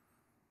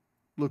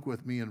 Look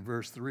with me in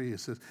verse 3. It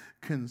says,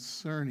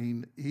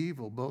 concerning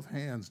evil, both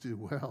hands do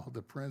well.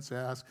 The prince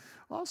asks,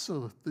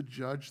 also the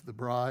judge, the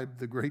bribe,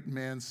 the great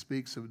man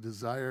speaks of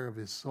desire of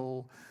his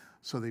soul,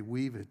 so they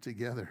weave it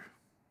together.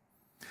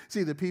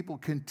 See, the people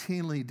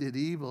continually did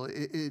evil.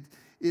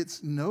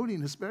 It's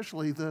noting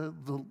especially the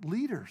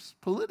leaders,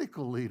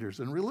 political leaders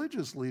and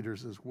religious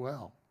leaders as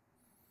well.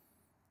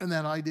 And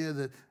that idea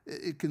that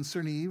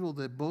concerning evil,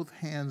 that both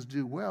hands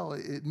do well,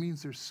 it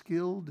means they're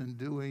skilled in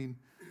doing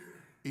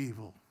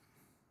evil.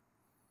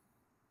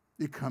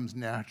 It comes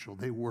natural.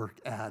 They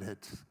work at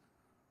it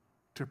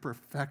to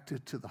perfect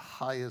it to the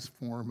highest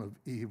form of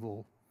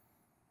evil.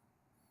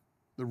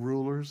 The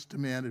rulers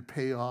demanded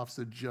payoffs.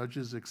 The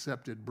judges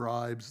accepted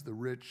bribes. The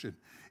rich and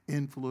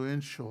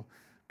influential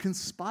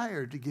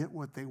conspired to get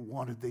what they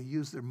wanted. They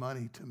used their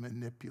money to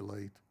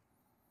manipulate.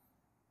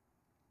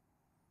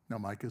 Now,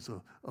 Micah's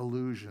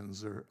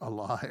illusions are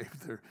alive.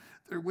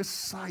 They're with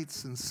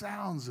sights and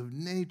sounds of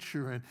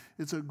nature, and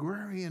it's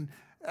agrarian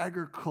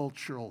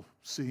agricultural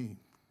scene.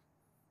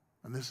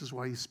 And this is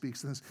why he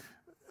speaks this.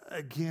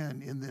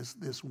 Again, in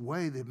this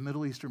way, the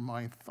Middle Eastern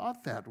mind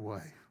thought that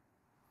way.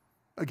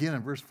 Again,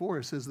 in verse 4,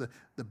 it says that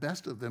the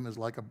best of them is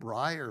like a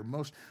briar,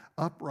 most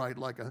upright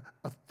like a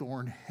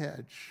thorn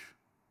hedge.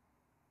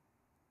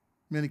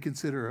 Many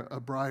consider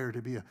a briar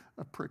to be a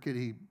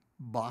prickety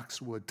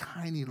boxwood,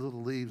 tiny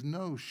little leaves,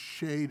 no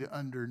shade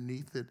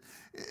underneath it.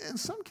 In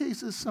some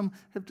cases, some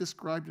have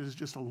described it as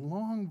just a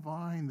long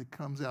vine that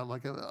comes out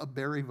like a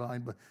berry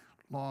vine, but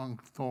long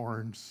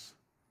thorns.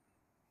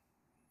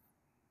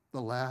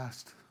 The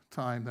last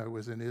time I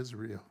was in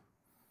Israel,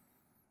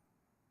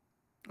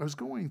 I was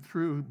going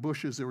through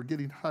bushes that were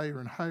getting higher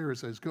and higher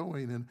as I was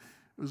going, and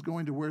it was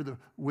going to where the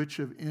witch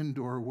of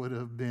Endor would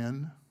have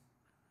been.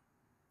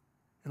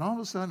 And all of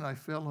a sudden, I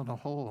fell in a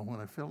hole, and when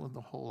I fell in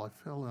the hole, I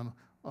fell in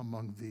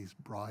among these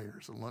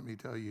briars. And let me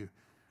tell you,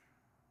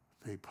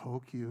 they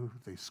poke you,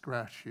 they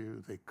scratch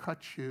you, they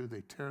cut you,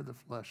 they tear the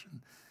flesh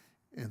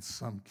in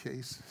some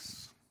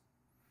cases.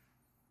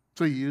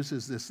 So he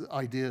uses this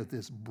idea of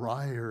this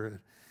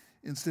briar.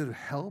 Instead of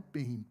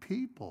helping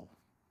people,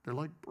 they're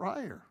like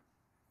briar.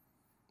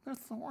 They're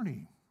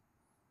thorny.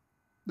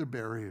 They're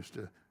barriers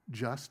to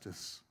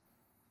justice.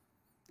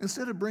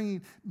 Instead of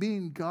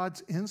being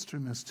God's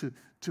instruments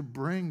to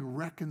bring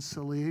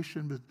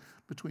reconciliation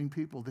between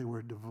people, they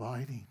were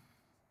dividing.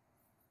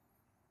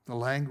 The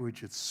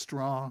language, it's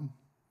strong.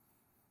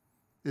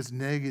 It's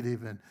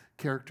negative in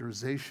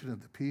characterization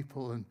of the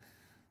people, and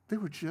they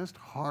were just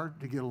hard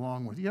to get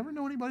along with. You ever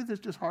know anybody that's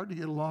just hard to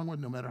get along with?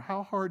 No matter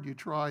how hard you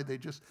try, they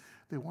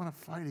want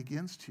to fight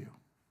against you.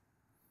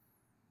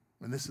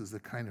 And this is the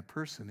kind of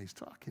person he's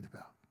talking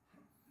about.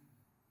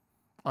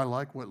 I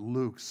like what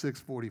Luke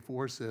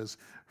 6:44 says,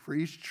 for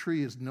each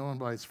tree is known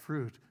by its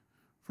fruit.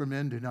 For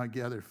men do not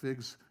gather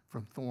figs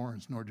from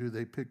thorns, nor do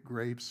they pick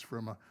grapes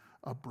from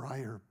a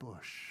briar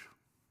bush.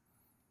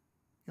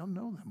 You'll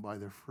know them by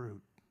their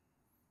fruit.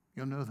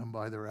 You'll know them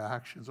by their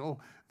actions. Oh,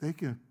 they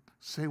can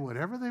say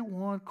whatever they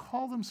want,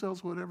 call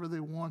themselves whatever they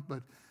want,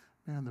 but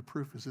man, the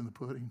proof is in the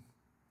pudding.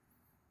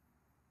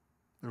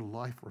 Their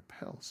life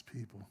repels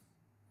people.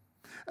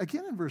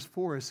 Again, in verse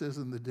 4, it says,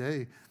 in the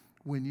day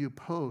when you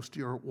post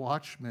your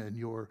watchmen,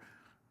 your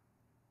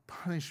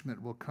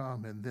punishment will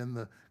come, and then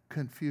the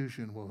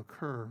confusion will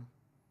occur.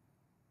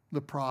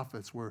 The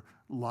prophets were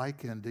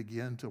likened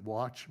again to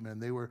watchmen.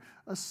 They were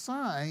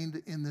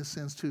assigned, in this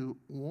sense, to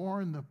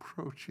warn the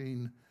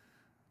approaching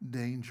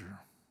danger.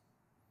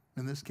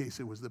 In this case,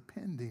 it was the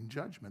pending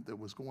judgment that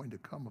was going to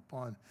come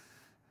upon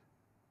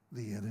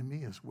the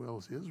enemy as well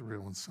as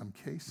Israel in some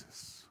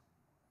cases.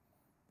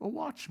 A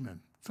watchman.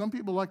 Some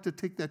people like to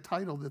take that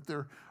title that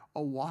they're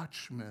a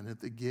watchman at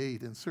the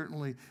gate, and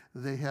certainly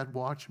they had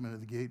watchmen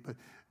at the gate, but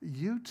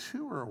you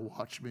too are a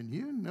watchman.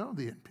 You know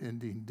the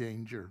impending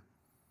danger.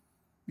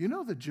 You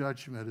know the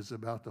judgment is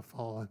about to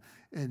fall,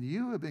 and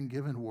you have been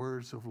given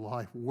words of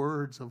life,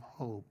 words of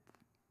hope.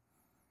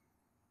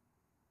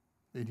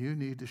 And you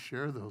need to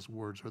share those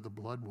words or the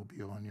blood will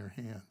be on your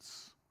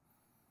hands.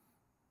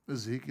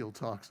 Ezekiel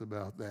talks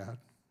about that.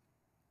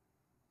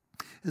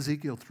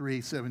 Ezekiel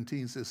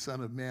 3:17 says,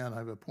 Son of man,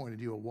 I've appointed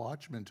you a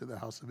watchman to the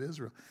house of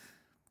Israel.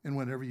 And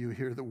whenever you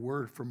hear the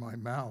word from my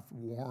mouth,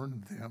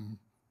 warn them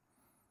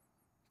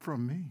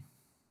from me.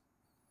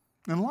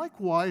 And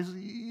likewise,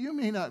 you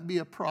may not be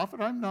a prophet.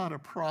 I'm not a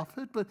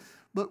prophet,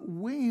 but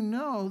we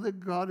know that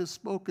God has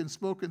spoken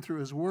through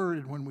his word.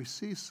 And when we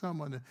see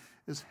someone that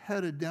is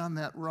headed down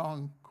that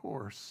wrong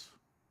course,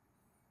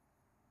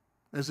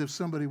 as if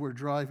somebody were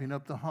driving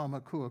up the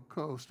Hamakua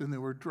coast and they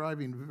were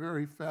driving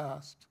very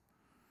fast,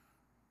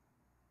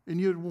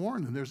 and you'd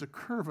warn them, there's a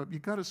curve up.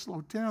 You've got to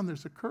slow down.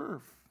 There's a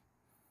curve.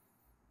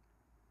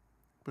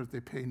 But if they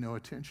pay no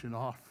attention,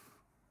 off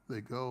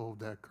they go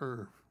that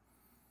curve,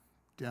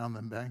 down the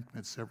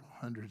embankment several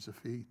hundreds of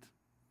feet.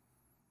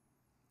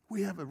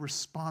 We have a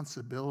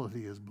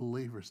responsibility as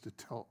believers to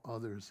tell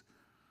others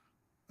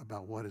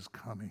about what is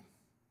coming.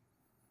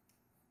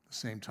 At the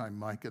same time,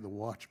 Micah the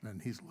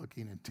watchman, he's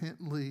looking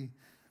intently.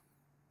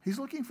 He's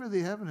looking for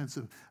the evidence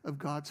of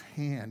God's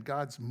hand,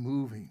 God's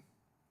moving.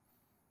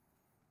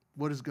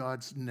 What is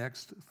God's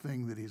next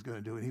thing that he's going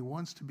to do? And he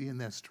wants to be in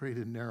that straight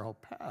and narrow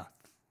path.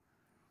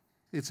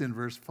 It's in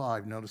verse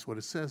 5. Notice what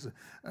it says.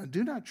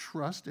 Do not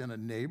trust in a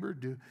neighbor.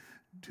 Do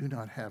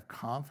not have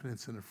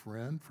confidence in a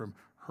friend from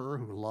her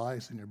who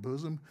lies in your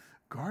bosom.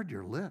 Guard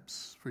your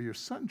lips, for your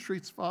son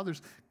treats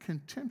fathers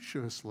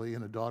contemptuously,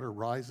 and a daughter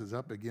rises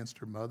up against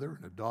her mother,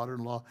 and a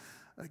daughter-in-law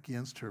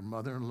against her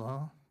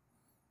mother-in-law.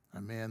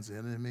 A man's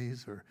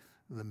enemies are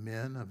the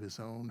men of his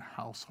own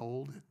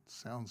household. It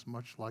sounds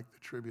much like the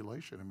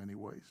tribulation in many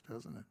ways,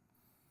 doesn't it?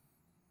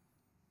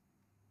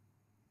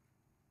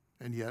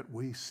 And yet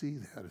we see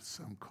that in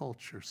some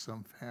cultures,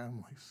 some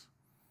families.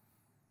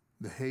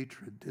 The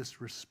hatred,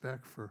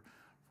 disrespect for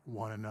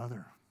one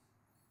another.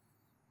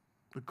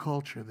 The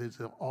culture that's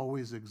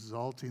always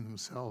exalting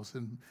themselves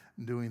and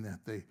doing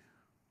that, they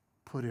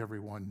put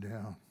everyone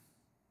down.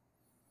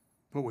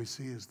 What we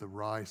see is the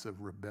rise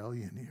of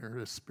rebellion here,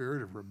 a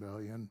spirit of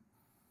rebellion,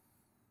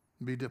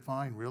 be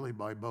defined really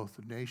by both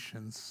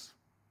nations.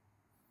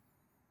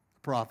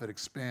 The prophet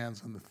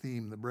expands on the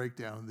theme, the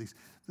breakdown of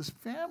this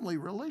family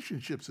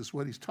relationships is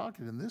what he's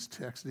talking in this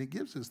text, and he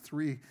gives us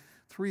three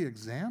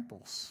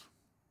examples.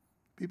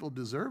 People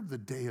deserve the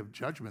day of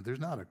judgment. There's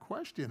not a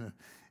question,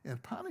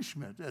 and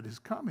punishment that is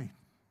coming.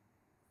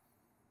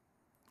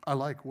 I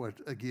like what,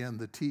 again,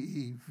 the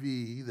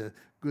TEV, the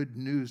Good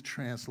News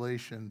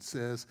Translation,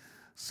 says,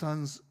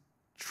 sons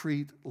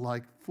treat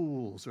like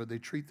fools, or they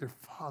treat their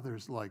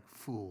fathers like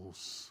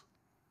fools.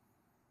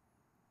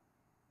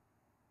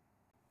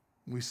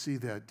 We see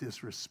that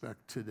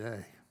disrespect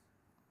today.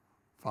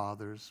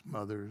 Fathers,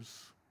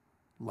 mothers,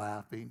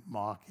 laughing,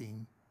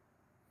 mocking,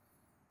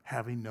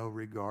 having no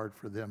regard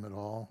for them at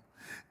all.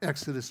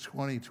 Exodus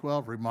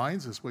 20:12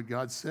 reminds us what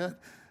God said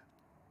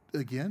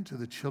again to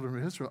the children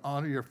of Israel.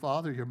 Honor your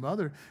father, your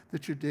mother,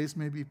 that your days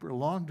may be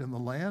prolonged in the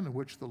land in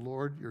which the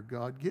Lord your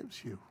God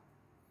gives you.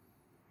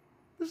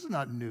 This is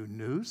not new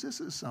news. This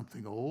is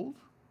something old.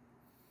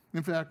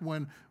 In fact,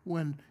 when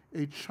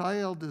a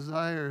child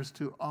desires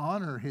to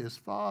honor his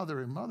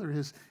father and mother,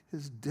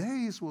 his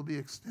days will be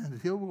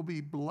extended. He will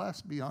be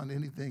blessed beyond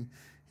anything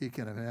he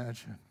can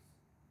imagine.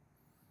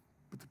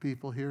 But the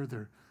people here,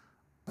 they're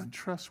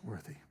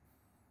untrustworthy.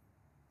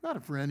 Not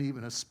a friend,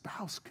 even a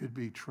spouse could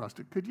be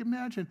trusted. Could you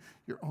imagine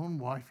your own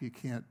wife, you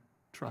can't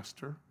trust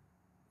her?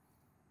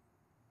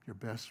 Your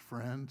best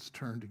friends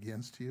turned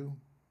against you?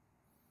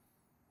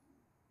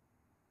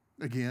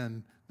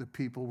 Again, the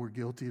people were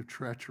guilty of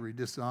treachery,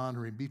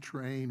 dishonoring,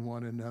 betraying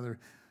one another,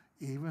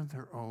 even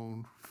their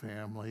own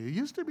family. It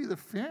used to be the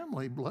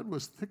family. Blood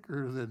was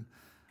thicker than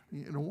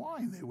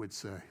wine, they would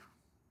say.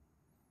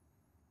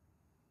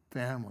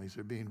 Families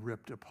are being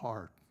ripped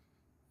apart.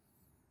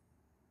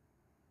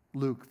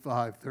 Luke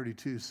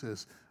 5:32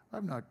 says,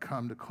 I've not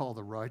come to call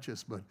the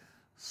righteous, but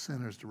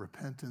sinners to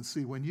repentance.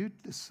 See, when you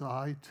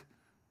decide to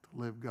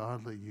live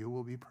godly, you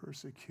will be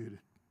persecuted.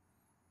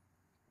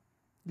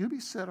 You'll be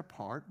set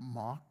apart,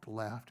 mocked,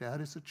 laughed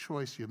at. It's a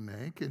choice you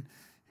make. And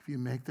if you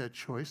make that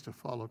choice to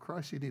follow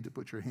Christ, you need to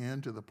put your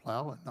hand to the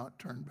plow and not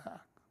turn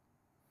back.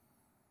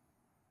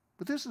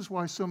 But this is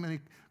why so many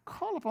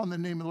call upon the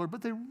name of the Lord,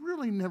 but they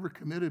really never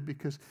committed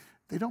because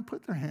they don't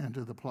put their hand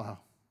to the plow.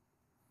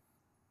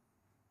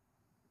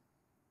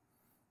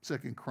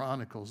 2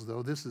 Chronicles,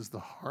 though, this is the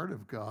heart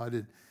of God.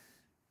 It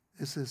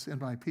says,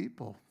 "And my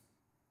people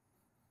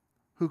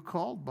who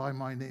called by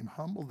my name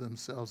humble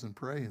themselves and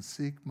pray and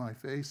seek my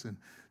face and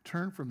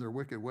turn from their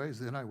wicked ways,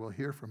 then I will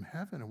hear from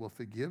heaven and will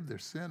forgive their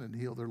sin and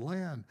heal their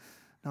land."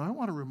 Now, I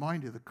want to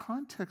remind you, the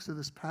context of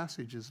this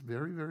passage is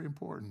very, very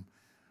important.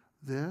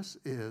 This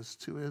is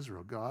to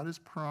Israel. God has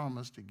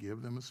promised to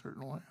give them a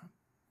certain land.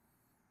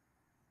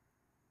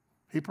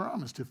 He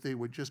promised if they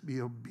would just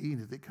be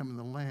obedient, they come in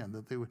the land,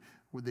 that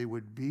they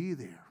would be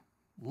there.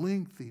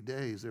 Lengthy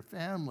days, their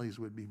families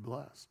would be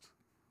blessed.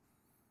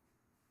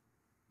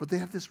 But they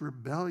have this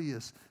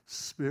rebellious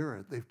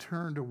spirit. They've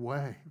turned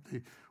away.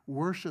 They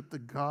worship the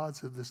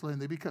gods of this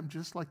land. They become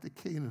just like the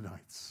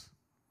Canaanites.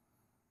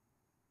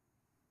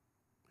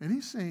 And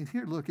he's saying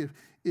here, look,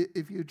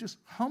 if you just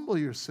humble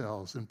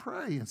yourselves and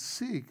pray and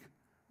seek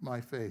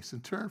my face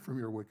and turn from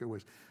your wicked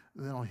ways,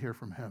 then I'll hear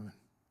from heaven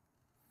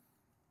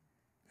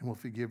and will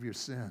forgive your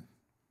sin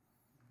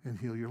and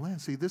heal your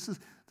land. See, this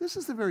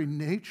is the very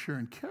nature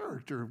and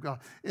character of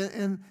God.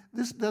 And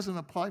this doesn't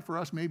apply for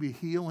us maybe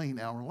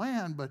healing our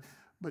land,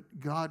 but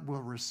God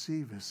will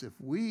receive us if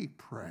we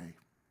pray.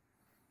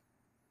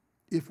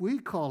 If we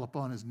call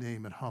upon his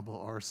name and humble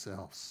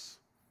ourselves.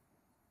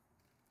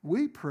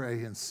 We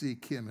pray and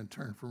seek him and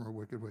turn from our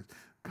wicked ways.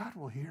 God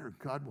will hear.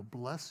 God will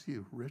bless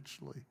you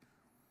richly.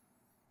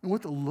 And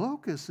what the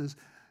locust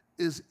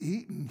is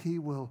eaten, he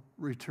will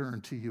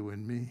return to you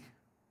and me.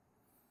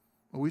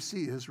 Well, we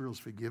see Israel's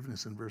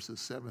forgiveness in verses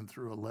 7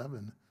 through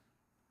 11.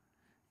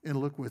 And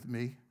look with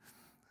me.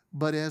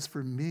 "But as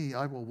for me,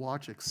 I will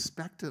watch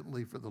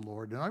expectantly for the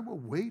Lord, and I will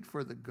wait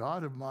for the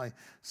God of my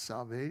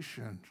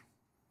salvation.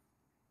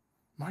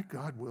 My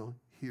God will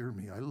hear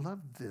me." I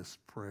love this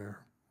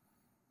prayer.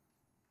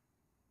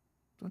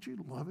 Don't you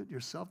love it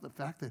yourself? The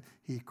fact that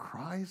he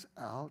cries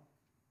out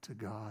to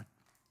God.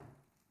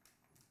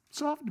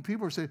 So often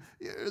people are saying,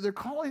 they're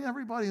calling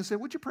everybody and say,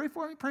 "Would you pray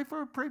for me? Pray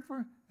for me, pray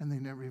for me." And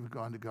they've never even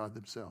gone to God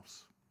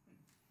themselves.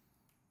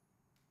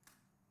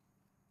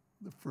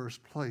 The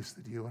first place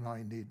that you and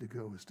I need to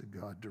go is to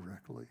God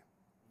directly.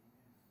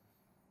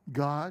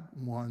 God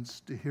wants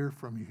to hear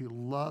from you. He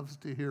loves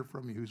to hear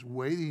from you. He's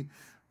waiting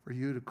for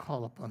you to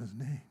call upon his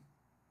name.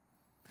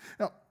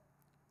 Now,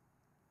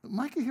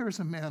 Micah here is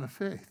a man of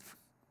faith.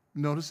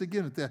 Notice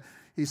again at that,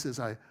 he says,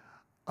 I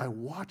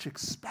watch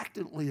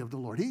expectantly of the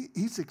Lord.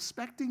 He's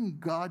expecting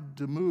God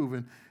to move.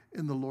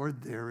 And the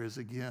Lord there is,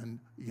 again,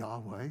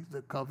 Yahweh,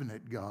 the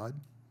covenant God.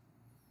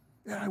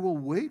 "And I will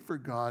wait for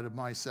God of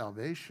my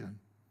salvation.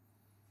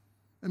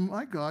 And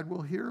my God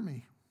will hear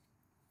me."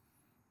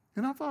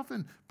 And I've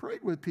often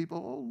prayed with people,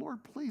 "Oh,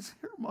 Lord, please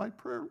hear my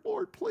prayer.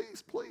 Lord,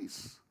 please,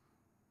 please."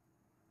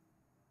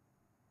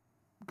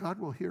 God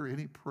will hear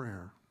any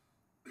prayer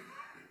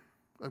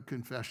of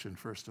confession,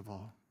 first of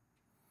all.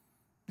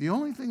 The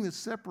only thing that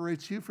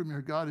separates you from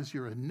your God is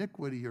your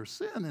iniquity, your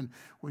sin. And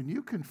when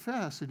you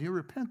confess and you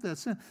repent that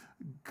sin,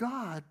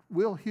 God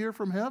will hear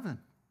from heaven.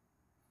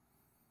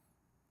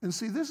 And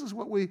see, this is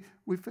what we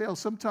fail.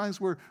 Sometimes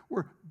we're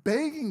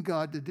begging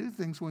God to do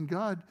things when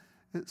God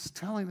is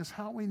telling us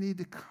how we need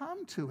to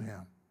come to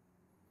him.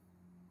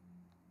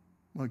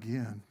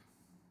 Again,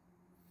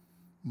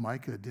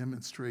 Micah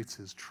demonstrates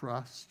his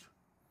trust,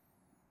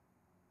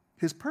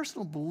 his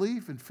personal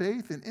belief and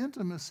faith and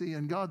intimacy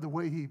in God the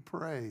way he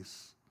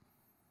prays.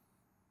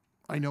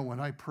 I know when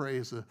I pray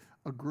as a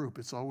group,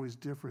 it's always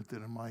different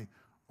than in my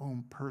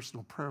own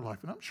personal prayer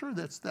life. And I'm sure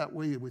that's that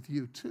way with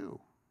you too.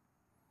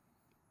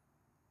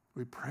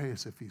 We pray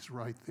as if he's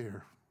right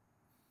there.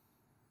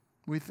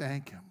 We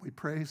thank him. We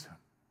praise him.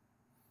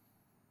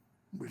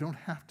 We don't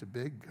have to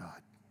beg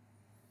God.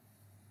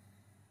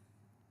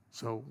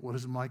 So what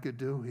does Micah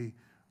do? He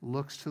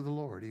looks to the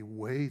Lord. He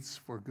waits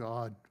for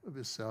God of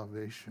his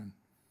salvation,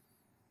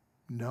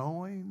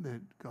 knowing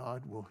that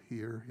God will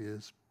hear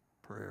his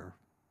prayer.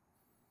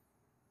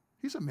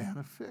 He's a man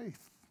of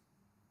faith.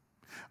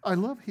 I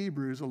love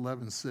Hebrews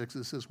 11:6.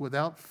 It says,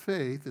 "Without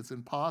faith, it's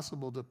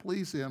impossible to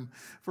please him,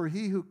 for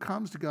he who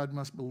comes to God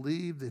must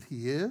believe that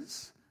he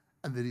is,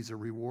 and that he's a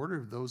rewarder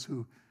of those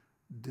who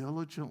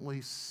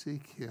diligently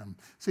seek him."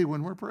 See,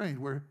 when we're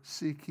praying, we're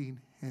seeking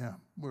him.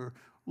 We're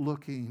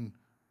looking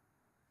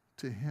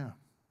to him.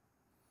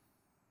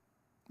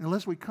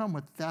 Unless we come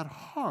with that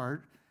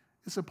heart,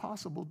 it's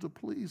impossible to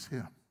please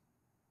him.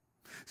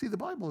 See, the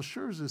Bible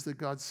assures us that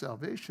God's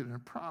salvation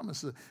and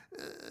promise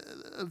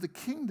of the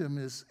kingdom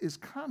is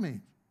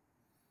coming.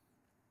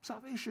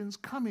 Salvation's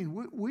coming.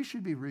 We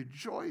should be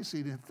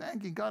rejoicing and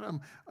thanking God.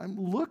 I'm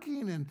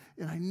looking and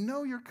I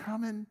know you're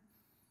coming.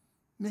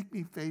 Make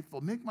me faithful.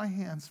 Make my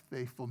hands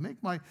faithful.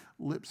 Make my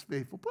lips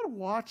faithful. Put a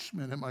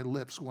watchman at my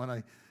lips when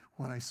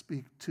I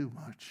speak too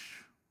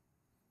much.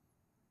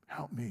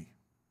 Help me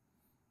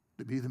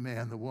to be the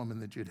man, the woman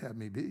that you'd have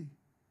me be.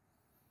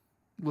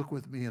 Look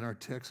with me in our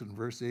text in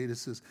verse 8. It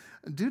says,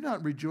 "Do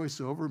not rejoice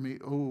over me,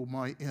 O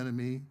my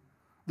enemy.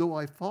 Though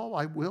I fall,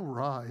 I will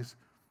rise.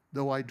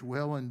 Though I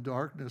dwell in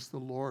darkness, the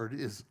Lord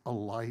is a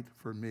light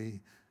for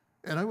me.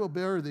 And I will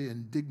bear the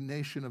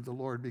indignation of the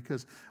Lord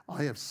because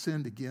I have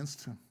sinned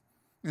against him.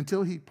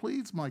 Until he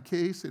pleads my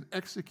case and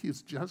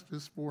executes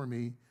justice for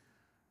me,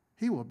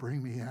 he will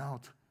bring me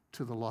out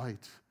to the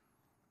light,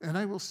 and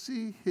I will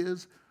see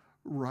his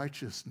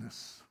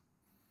righteousness.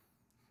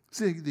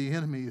 See, the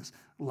enemy is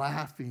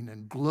laughing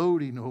and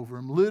gloating over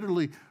him,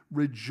 literally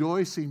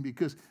rejoicing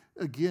because,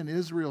 again,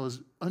 Israel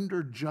is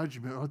under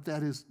judgment. What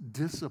that is,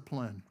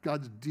 discipline.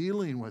 God's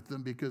dealing with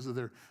them because of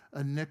their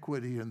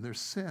iniquity and their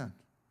sin.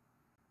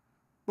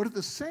 But at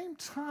the same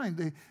time,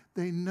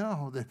 they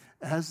know that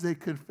as they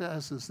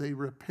confess, as they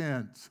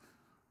repent,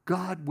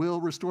 God will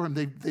restore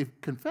them.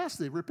 They've confessed,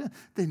 they repent.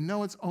 They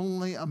know it's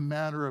only a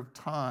matter of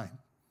time,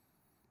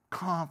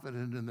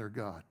 confident in their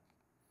God.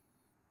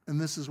 And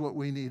this is what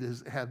we need,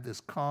 is have this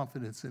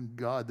confidence in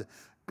God, that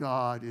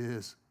God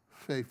is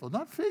faithful.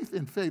 Not faith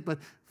in faith, but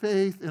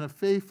faith in a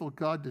faithful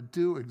God to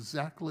do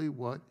exactly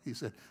what he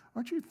said.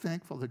 Aren't you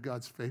thankful that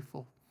God's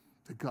faithful,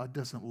 that God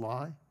doesn't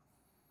lie,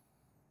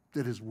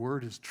 that his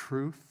word is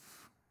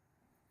truth?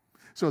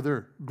 So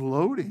they're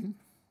gloating,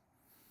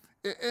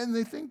 and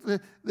they think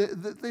that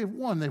they've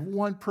won. They've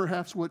won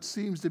perhaps what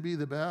seems to be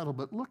the battle,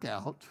 but look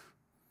out,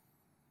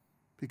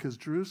 because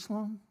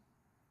Jerusalem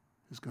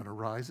is going to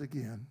rise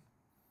again.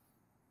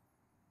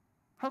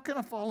 How can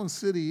a fallen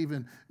city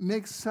even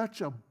make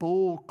such a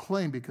bold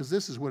claim? Because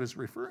this is what it's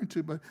referring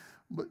to, but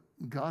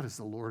God is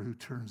the Lord who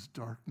turns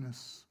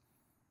darkness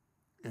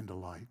into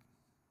light.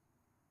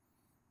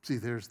 See,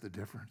 there's the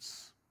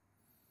difference.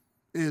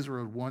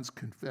 Israel had once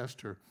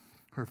confessed her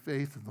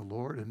faith in the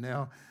Lord, and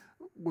now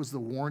was the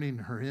warning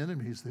to her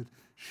enemies that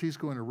she's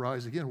going to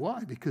rise again.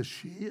 Why? Because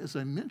she, as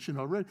I mentioned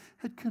already,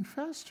 had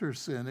confessed her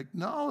sin,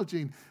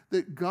 acknowledging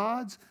that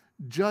God's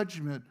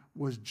judgment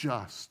was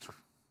just.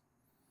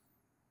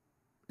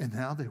 And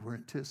now they were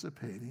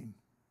anticipating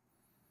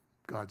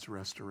God's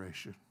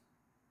restoration.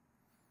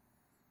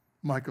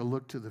 Micah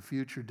looked to the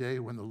future day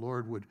when the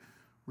Lord would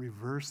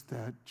reverse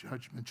that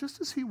judgment, just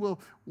as he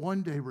will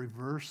one day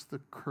reverse the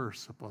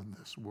curse upon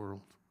this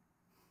world.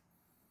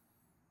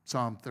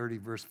 Psalm 30,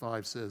 verse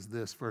 5 says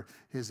this, "For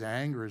his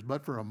anger is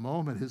but for a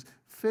moment, his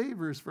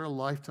favor is for a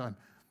lifetime.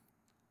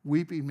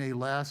 Weeping may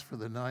last for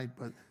the night,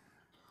 but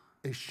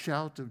a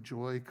shout of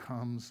joy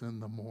comes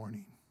in the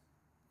morning."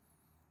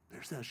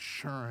 There's that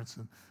assurance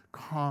and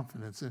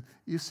confidence. And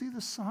you see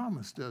the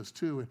psalmist does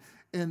too.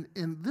 And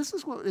this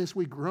is what, as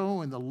we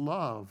grow in the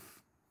love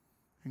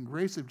and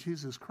grace of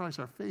Jesus Christ,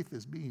 our faith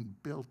is being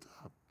built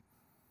up.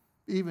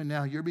 Even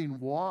now, you're being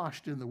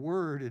washed in the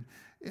Word,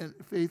 and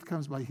faith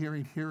comes by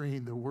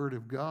hearing the Word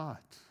of God.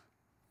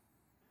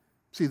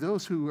 See,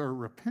 those who are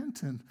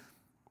repentant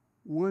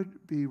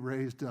would be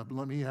raised up.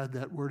 Let me add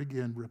that word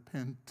again,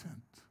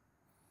 repentant.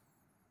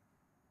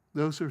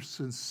 Those who are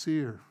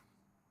sincere.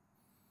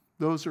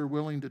 Those who are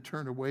willing to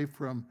turn away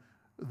from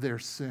their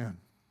sin.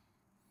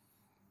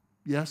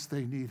 Yes,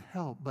 they need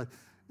help, but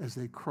as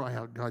they cry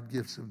out, God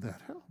gives them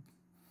that help.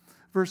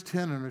 Verse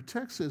 10 in our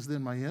text says,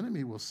 "Then my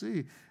enemy will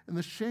see, and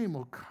the shame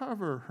will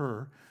cover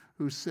her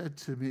who said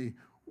to me,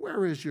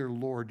 'Where is your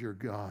Lord, your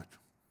God?'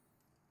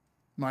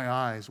 My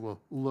eyes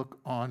will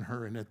look on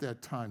her, and at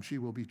that time she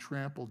will be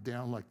trampled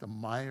down like the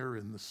mire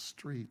in the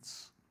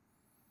streets."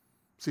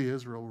 See,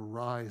 Israel will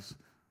rise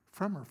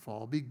from her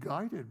fall, be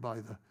guided by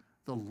the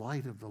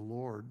light of the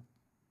Lord.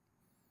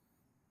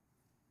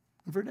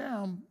 And for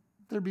now,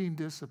 they're being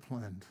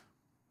disciplined.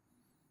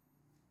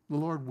 The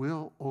Lord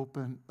will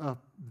open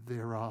up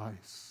their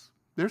eyes.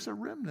 There's a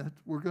remnant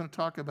we're going to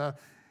talk about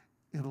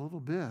in a little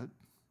bit.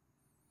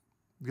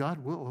 God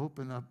will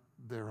open up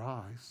their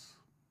eyes.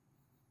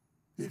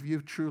 If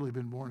you've truly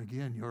been born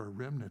again, you're a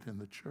remnant in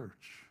the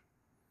church.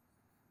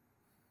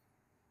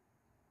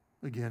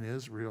 Again,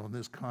 Israel in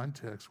this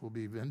context will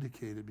be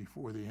vindicated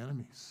before the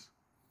enemies.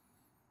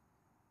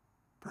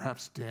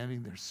 Perhaps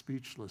standing there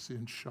speechless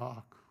in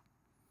shock,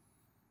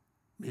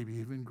 maybe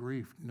even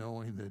grief,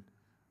 knowing that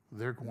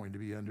they're going to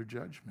be under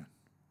judgment.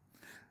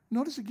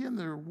 Notice again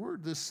their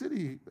word, the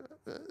city,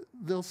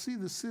 they'll see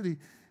the city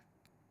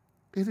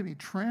enemy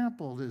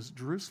trampled as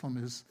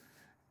Jerusalem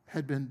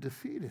had been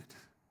defeated.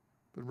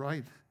 But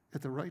right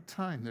at the right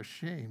time, their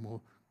shame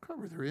will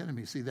cover their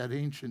enemy. See, that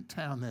ancient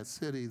town, that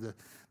city, the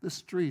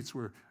streets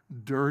were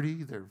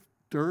dirty, they're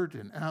dirt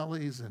and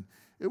alleys, and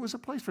it was a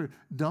place for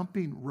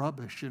dumping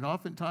rubbish. And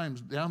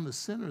oftentimes down the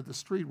center of the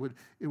street,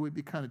 it would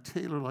be kind of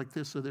tailored like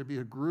this, so there'd be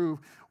a groove.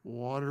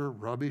 Water,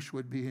 rubbish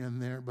would be in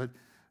there, but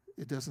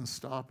it doesn't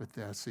stop at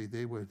that. See,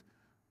 they would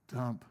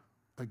dump,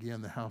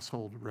 again, the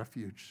household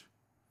refuge.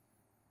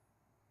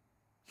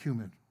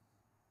 Human.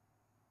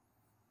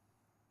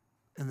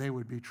 And they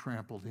would be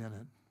trampled in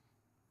it.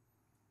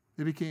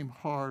 They became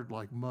hard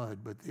like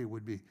mud, but they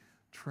would be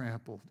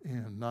trampled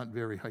in. Not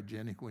very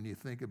hygienic when you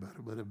think about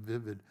it, but a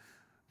vivid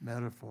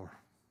metaphor.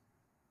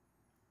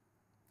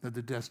 That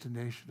the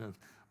destination of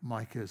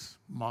Micah's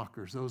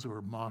mockers, those who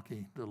are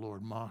mocking the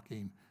Lord,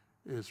 mocking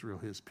Israel,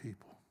 his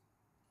people.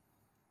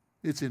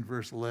 It's in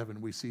verse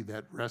 11 we see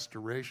that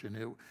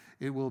restoration.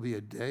 It will be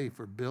a day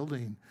for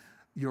building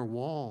your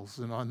walls,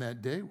 and on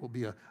that day will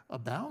be a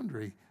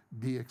boundary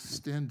be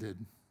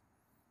extended.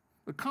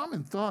 A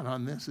common thought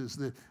on this is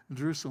that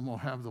Jerusalem will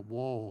have the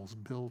walls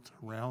built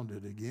around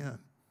it again.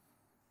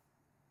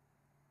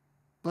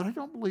 But I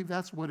don't believe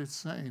that's what it's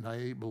saying.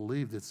 I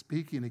believe that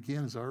speaking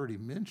again, as I already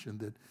mentioned,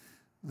 that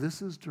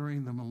this is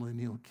during the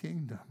millennial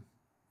kingdom.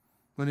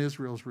 When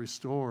Israel's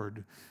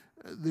restored,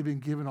 they've been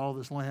given all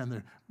this land,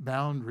 their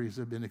boundaries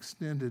have been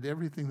extended,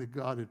 everything that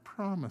God had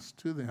promised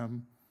to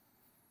them.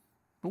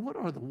 But what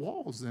are the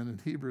walls then? In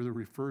Hebrew, that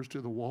refers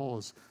to the wall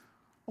as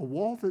a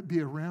wall that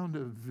be around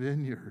a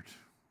vineyard.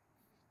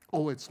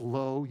 Oh, it's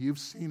low. You've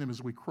seen them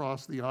as we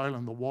cross the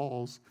island, the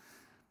walls,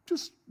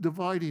 just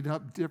dividing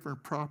up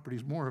different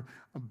properties, more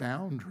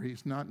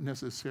boundaries, not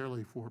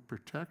necessarily for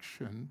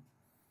protection.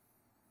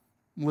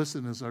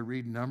 Listen as I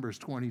read Numbers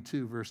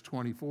 22, verse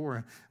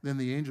 24. Then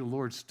the angel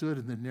Lord stood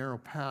in the narrow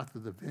path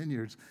of the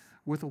vineyards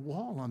with a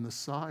wall on the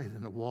side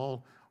and a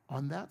wall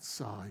on that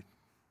side.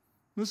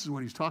 This is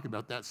what he's talking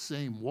about, that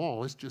same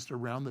wall. It's just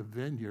around the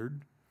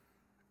vineyard.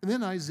 And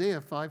then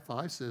Isaiah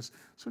 5:5 says,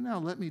 so now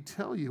let me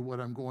tell you what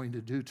I'm going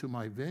to do to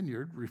my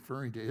vineyard,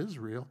 referring to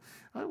Israel.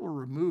 I will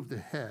remove the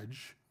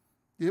hedge.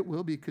 It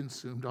will be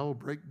consumed. I will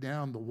break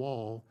down the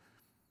wall,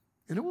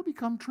 and it will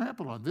become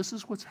trampled on. This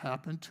is what's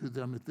happened to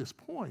them at this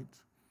point.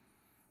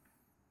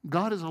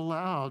 God has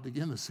allowed,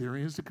 again, the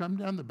Syrians to come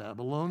down, the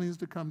Babylonians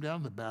to come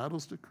down, the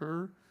battles to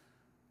occur.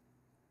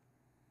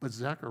 But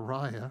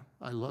Zechariah,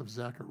 I love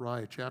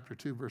Zechariah chapter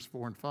 2, verse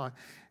 4 and 5.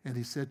 And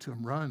he said to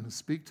him, run and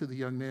speak to the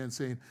young man,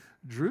 saying,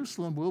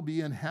 Jerusalem will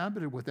be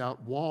inhabited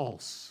without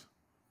walls,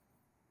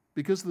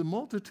 because of the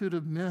multitude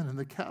of men and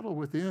the cattle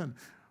within.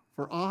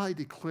 For I,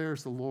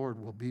 declares the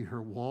Lord, will be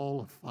her wall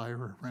of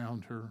fire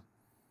around her,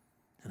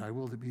 and I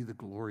will be the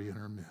glory in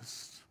her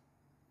midst.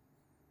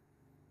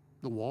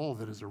 The wall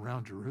that is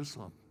around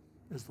Jerusalem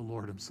is the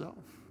Lord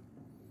himself.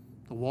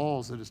 The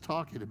walls that it's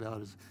talking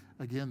about is,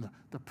 again,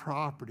 the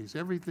properties,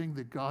 everything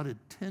that God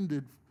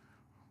intended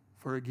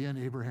for, again,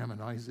 Abraham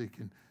and Isaac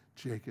and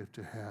Jacob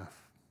to have.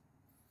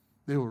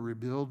 They will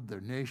rebuild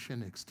their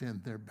nation,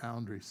 extend their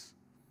boundaries.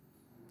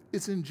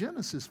 It's in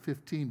Genesis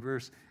 15,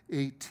 verse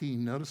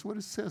 18. Notice what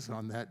it says.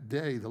 On that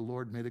day, the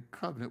Lord made a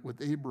covenant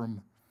with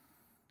Abram.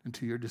 And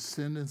to your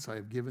descendants I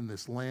have given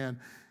this land,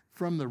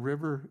 from the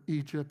river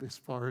Egypt as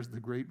far as the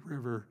great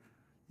river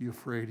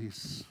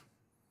Euphrates.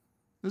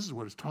 This is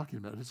what it's talking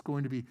about. It's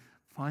going to be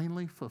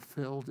finally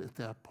fulfilled at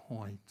that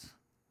point.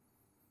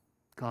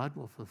 God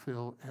will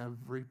fulfill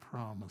every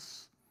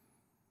promise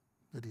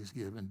that he's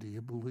given. Do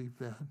you believe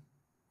that?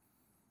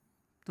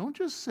 Don't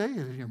just say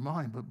it in your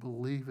mind, but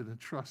believe it and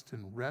trust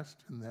and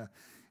rest in that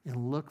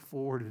and look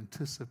forward in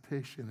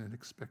anticipation and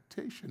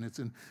expectation. It's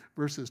in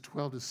verses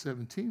 12 to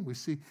 17. We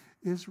see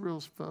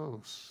Israel's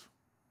foes.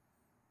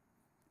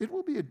 It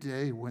will be a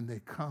day when they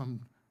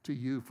come to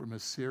you from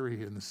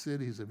Assyria and the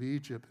cities of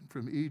Egypt, and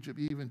from Egypt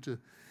even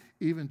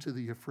to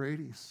the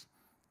Euphrates,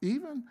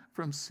 even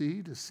from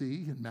sea to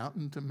sea and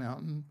mountain to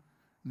mountain.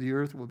 The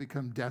earth will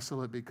become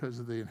desolate because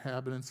of the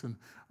inhabitants and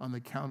on the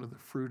account of the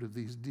fruit of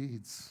these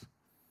deeds.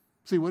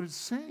 See, what it's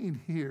saying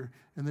here,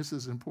 and this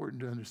is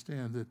important to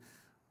understand, that,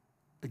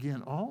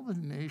 again, all the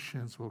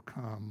nations will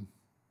come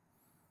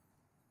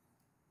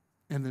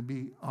and there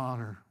be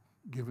honor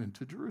given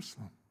to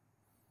Jerusalem.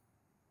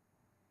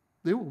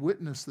 They will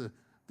witness the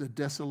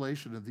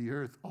desolation of the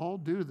earth, all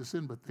due to the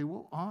sin, but they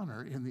will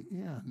honor in the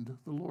end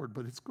the Lord.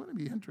 But it's going to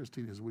be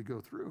interesting as we go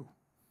through.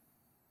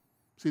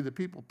 See, the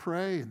people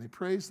pray and they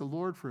praise the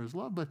Lord for his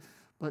love,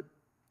 but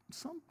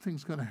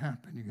something's going to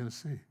happen, you're going to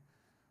see.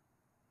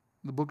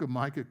 The book of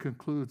Micah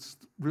concludes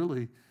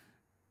really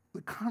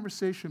the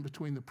conversation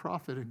between the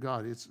prophet and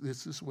God.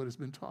 This is what has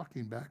been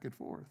talking back and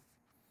forth.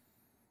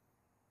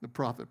 The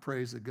prophet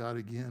prays that God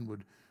again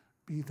would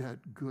be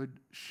that good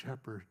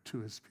shepherd to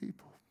his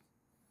people.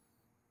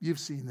 You've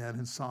seen that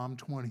in Psalm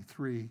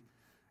 23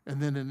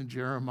 and then in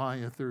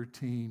Jeremiah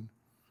 13.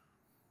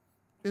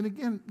 And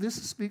again, this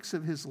speaks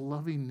of his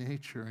loving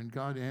nature, and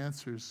God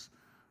answers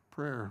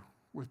prayer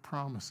with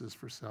promises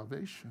for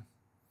salvation.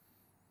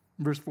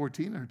 Verse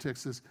 14 in our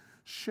text says,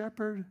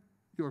 shepherd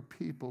your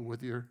people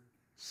with your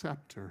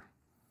scepter,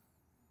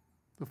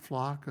 the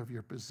flock of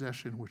your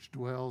possession which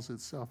dwells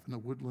itself in a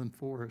woodland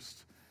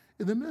forest,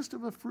 in the midst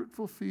of a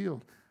fruitful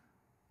field.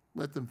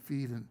 Let them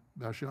feed in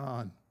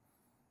Bashan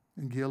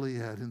and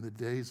Gilead in the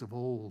days of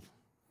old.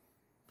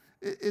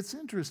 It's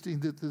interesting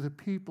that the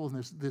people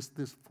in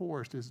this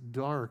forest is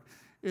dark.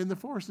 And the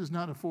forest is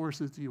not a forest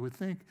that you would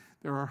think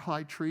there are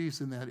high trees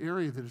in that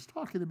area that it's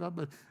talking about,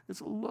 but it's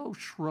a low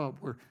shrub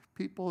where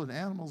people and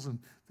animals and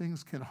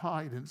things can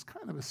hide, and it's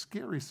kind of a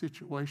scary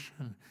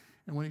situation.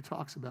 And when he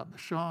talks about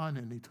Bashan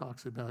and he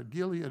talks about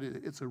Gilead,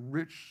 it's a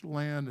rich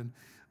land, and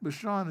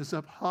Bashan is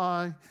up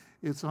high.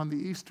 It's on the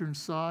eastern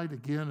side,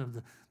 again,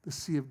 of the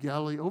Sea of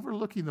Galilee,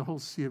 overlooking the whole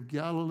Sea of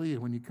Galilee.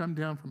 And when you come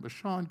down from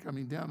Bashan,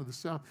 coming down to the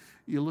south,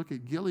 you look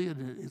at Gilead,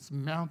 and it's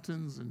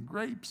mountains and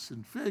grapes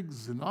and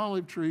figs and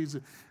olive trees.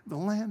 The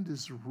land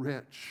is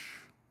rich.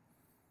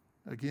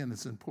 Again,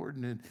 it's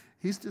important. And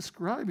he's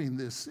describing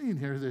this scene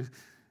here.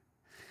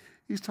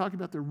 he's talking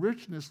about the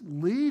richness.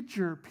 Lead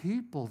your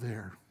people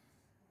there.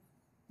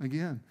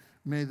 Again,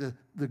 may the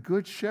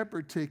good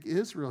shepherd take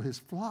Israel, his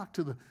flock,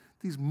 to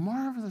these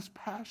marvelous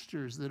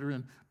pastures that are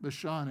in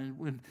Bashan. And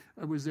when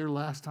I was there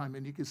last time,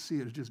 and you could see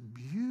it, it's just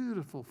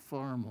beautiful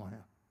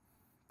farmland,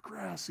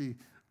 grassy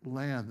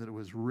land that it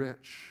was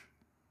rich.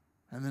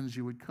 And then as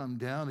you would come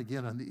down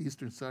again on the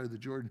eastern side of the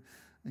Jordan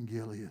and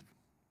Gilead.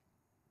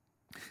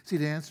 See,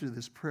 to answer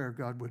this prayer,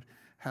 God would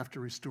have to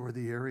restore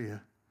the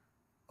area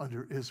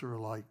under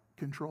Israelite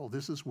control.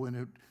 This is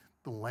when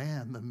the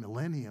land, the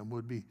millennium,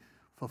 would be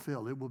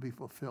fulfilled. It will be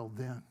fulfilled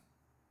then.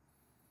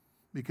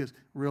 Because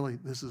really,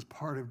 this is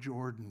part of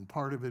Jordan.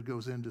 Part of it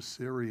goes into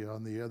Syria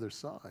on the other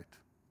side.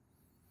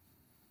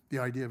 The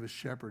idea of a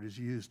shepherd is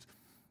used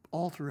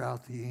all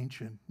throughout the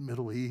ancient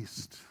Middle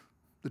East.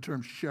 The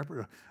term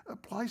shepherd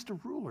applies to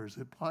rulers.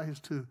 It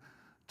applies to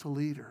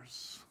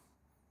leaders.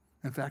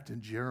 In fact, in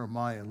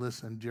Jeremiah,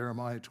 listen,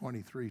 Jeremiah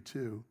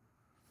 23:2,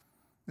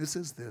 it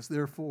says this,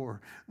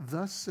 therefore,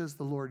 thus says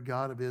the Lord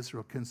God of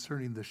Israel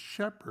concerning the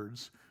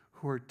shepherds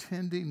who are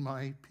tending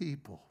my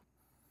people.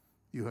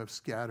 You have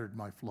scattered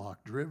my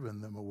flock, driven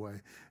them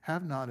away,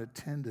 have not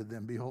attended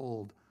them.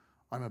 Behold,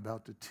 I'm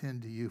about to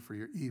tend to you for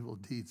your evil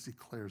deeds,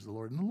 declares the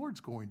Lord. And the Lord's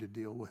going to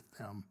deal with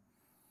them.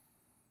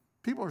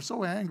 People are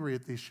so angry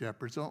at these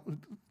shepherds.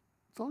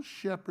 Those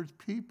shepherds,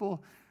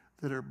 people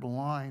that are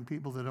blind,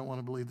 people that don't want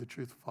to believe the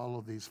truth,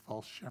 follow these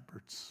false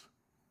shepherds.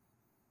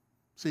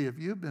 See, if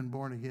you've been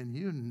born again,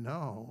 you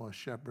know a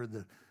shepherd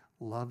that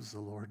loves the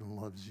Lord and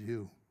loves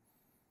you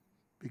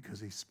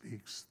because he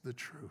speaks the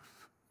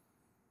truth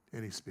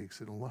and he speaks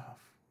it in love.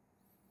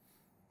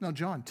 Now,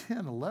 John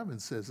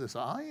 10:11 says this,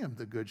 I am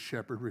the good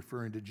shepherd,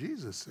 referring to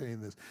Jesus saying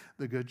this.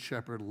 The good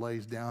shepherd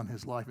lays down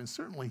his life, and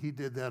certainly he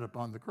did that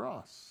upon the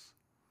cross.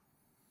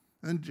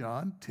 And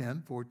John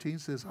 10:14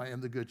 says, I am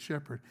the good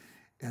shepherd,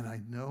 and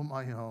I know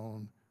my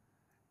own,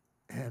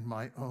 and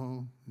my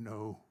own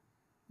know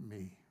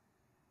me.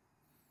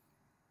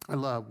 I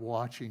love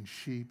watching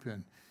sheep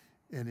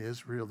in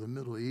Israel, the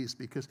Middle East,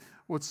 because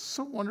what's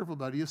so wonderful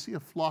about it, you see a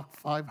flock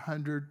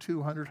 500,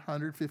 200,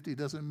 150,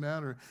 doesn't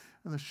matter,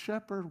 and the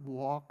shepherd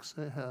walks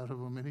ahead of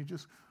them, and he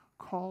just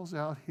calls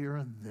out here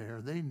and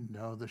there. They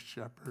know the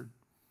shepherd,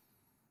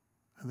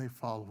 and they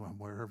follow him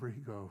wherever he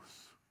goes.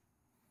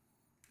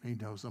 He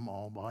knows them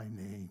all by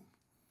name.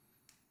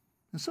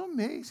 It's so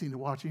amazing to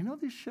watch. You know,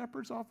 these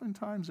shepherds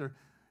oftentimes are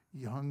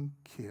young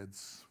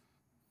kids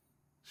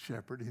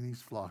shepherding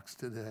these flocks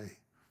today.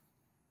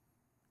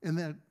 And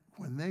that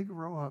when they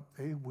grow up,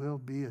 they will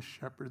be a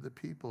shepherd of the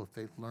people if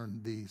they've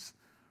learned these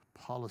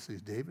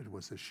policies. David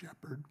was a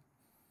shepherd.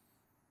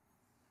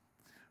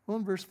 Well,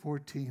 in verse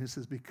 14, it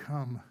says,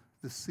 become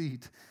the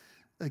seat.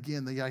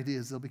 Again, the idea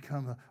is they'll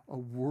become a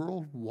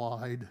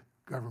worldwide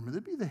government.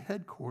 They'll be the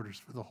headquarters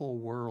for the whole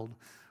world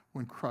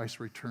when Christ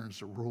returns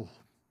to rule.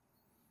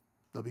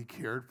 They'll be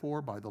cared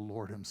for by the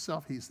Lord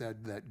himself. He's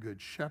that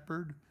good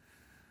shepherd.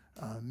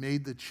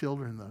 Made the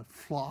children the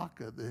flock,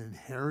 the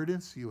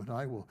inheritance. You and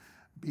I will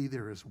be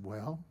there as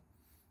well.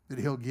 That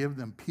he'll give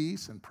them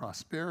peace and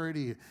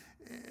prosperity.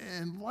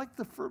 And like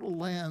the fertile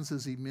lands,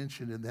 as he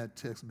mentioned in that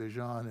text,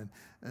 Bashan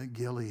and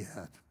Gilead,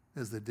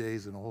 as the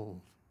days of old.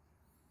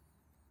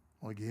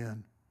 Well,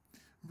 again,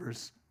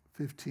 verse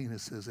 15, it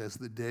says, as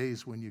the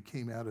days when you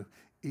came out of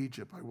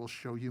Egypt, I will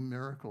show you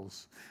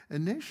miracles.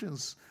 And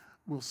nations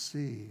will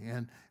see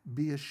and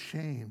be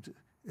ashamed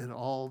at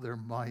all their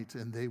might,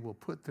 and they will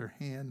put their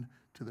hand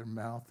to their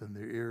mouth, and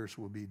their ears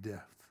will be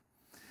deaf.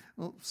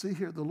 Well, see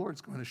here, the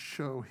Lord's going to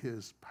show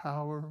his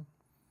power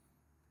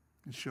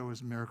and show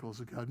his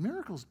miracles of God.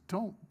 Miracles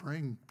don't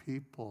bring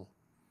people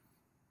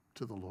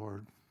to the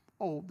Lord.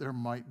 Oh, there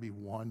might be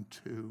one,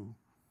 two.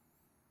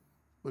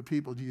 But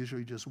people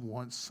usually just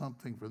want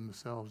something for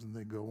themselves, and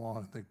they go on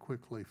and they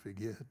quickly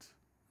forget.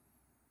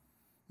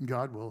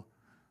 God will,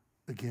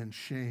 again,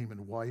 shame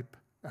and wipe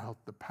out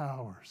the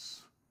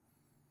powers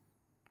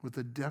with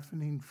the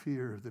deafening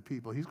fear of the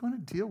people. He's going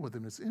to deal with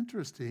them. It's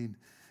interesting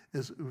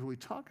as we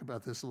talk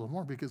about this a little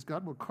more, because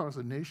God will cause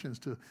the nations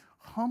to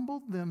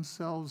humble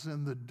themselves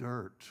in the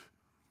dirt.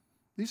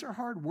 These are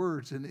hard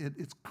words, and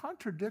it's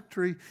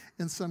contradictory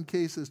in some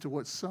cases to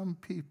what some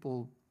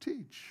people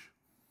teach.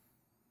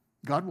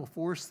 God will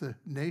force the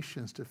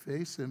nations to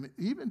face him,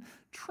 even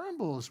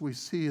tremble, as we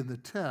see in the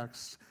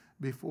text,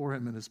 before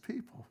him and his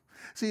people.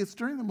 See, it's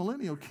during the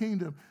millennial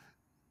kingdom,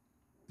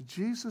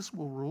 Jesus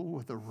will rule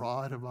with a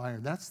rod of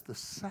iron. That's the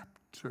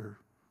scepter.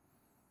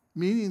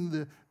 Meaning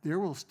that there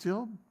will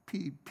still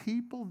be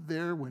people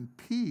there when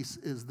peace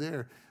is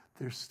there.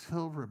 They're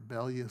still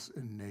rebellious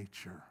in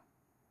nature.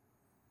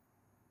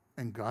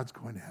 And God's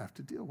going to have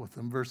to deal with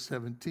them. Verse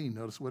 17,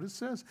 notice what it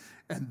says.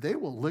 And they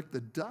will lick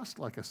the dust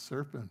like a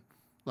serpent,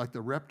 like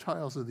the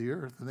reptiles of the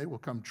earth, and they will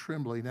come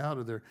trembling out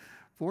of their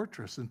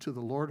fortress unto the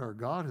Lord our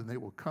God, and they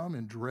will come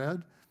in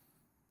dread,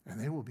 and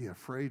they will be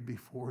afraid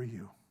before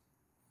you.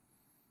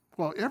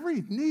 Well,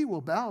 every knee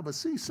will bow, but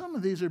see, some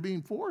of these are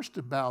being forced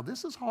to bow.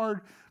 This is a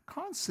hard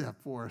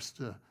concept for us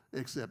to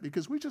accept,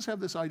 because we just have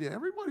this idea,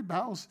 everybody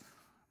bows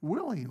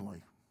willingly.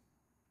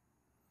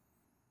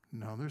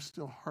 No, there's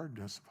still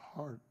hardness of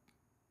heart.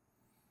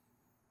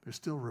 There's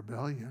still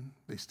rebellion.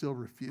 They still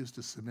refuse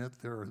to submit.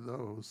 There are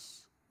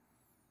those.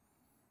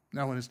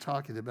 Now, when it's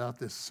talking about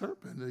this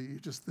serpent, you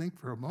just think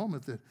for a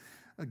moment that,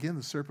 again,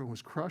 the serpent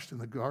was crushed in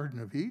the Garden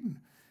of Eden,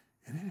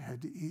 and it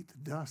had to eat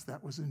the dust.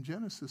 That was in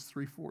Genesis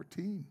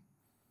 3:14.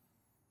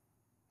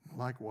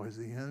 Likewise,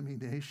 the enemy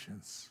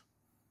nations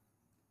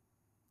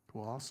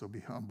will also be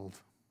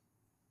humbled.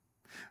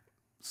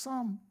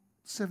 Psalm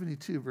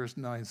 72, verse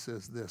 9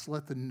 says this,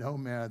 "Let the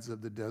nomads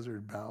of the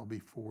desert bow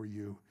before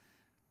you,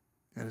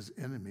 and his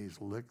enemies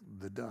lick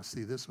the dust."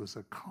 See, this was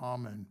a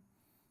common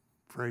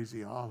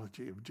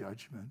phraseology of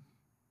judgment,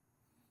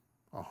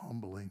 a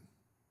humbling.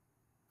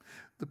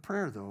 The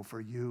prayer, though,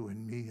 for you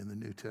and me in the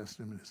New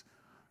Testament is,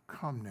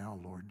 "Come now,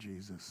 Lord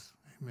Jesus."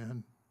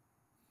 Amen.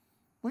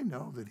 We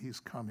know that he's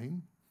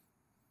coming.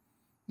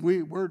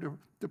 We were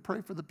to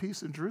pray for the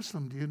peace in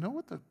Jerusalem. Do you know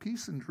what the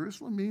peace in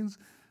Jerusalem means?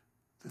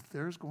 That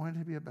there's going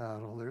to be a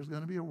battle. There's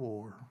going to be a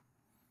war.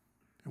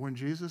 And when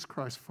Jesus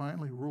Christ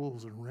finally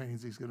rules and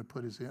reigns, he's going to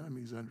put his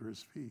enemies under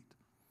his feet.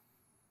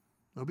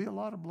 There'll be a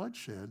lot of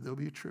bloodshed. There'll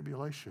be a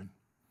tribulation.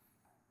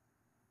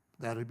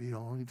 That'll be the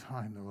only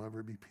time there'll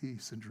ever be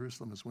peace in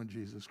Jerusalem is when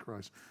Jesus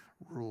Christ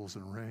rules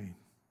and reigns.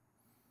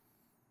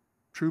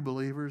 True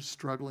believers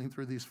struggling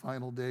through these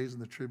final days in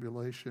the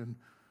tribulation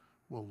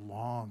will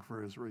long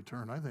for his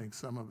return. I think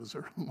some of us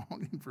are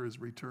longing for his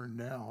return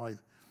now. I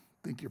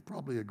think you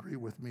probably agree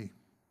with me.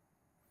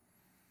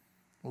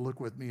 Well, look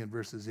with me in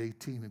verses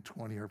 18 and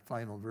 20, our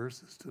final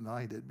verses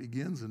tonight. It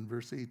begins in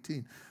verse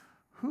 18.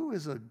 "Who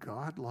is a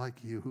God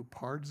like you who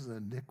pardons the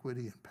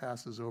iniquity and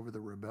passes over the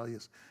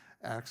rebellious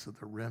acts of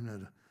the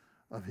remnant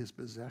of his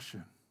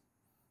possession?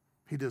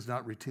 He does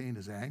not retain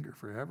his anger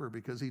forever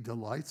because he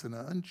delights in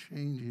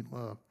unchanging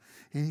love.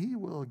 And he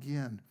will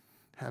again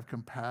have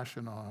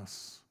compassion on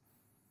us.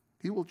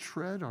 He will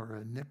tread our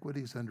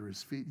iniquities under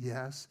his feet.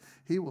 Yes,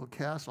 he will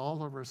cast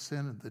all of our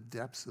sin in the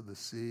depths of the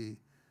sea.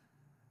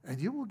 And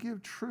you will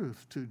give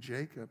truth to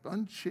Jacob,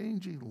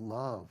 unchanging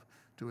love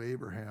to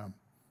Abraham,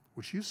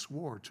 which you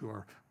swore to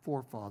our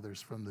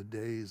forefathers from the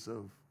days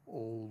of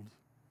old."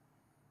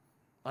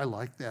 I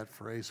like that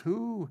phrase.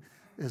 Who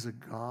is a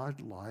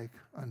God like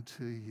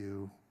unto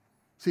you?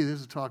 See, this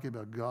is talking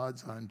about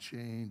God's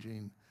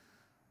unchanging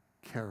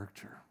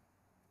character.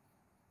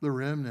 The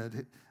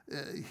remnant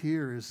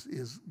here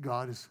is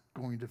God is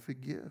going to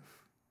forgive.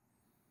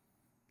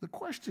 The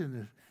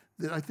question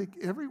that I think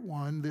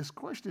everyone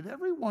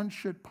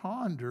should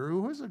ponder,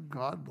 who is a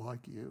God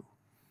like you?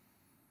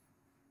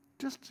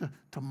 Just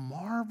to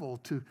marvel,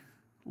 to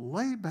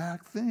lay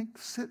back, think,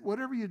 sit,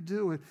 whatever you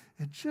do,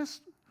 and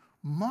just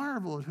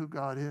marvel at who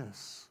God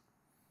is.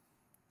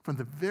 From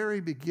the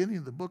very beginning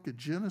of the book of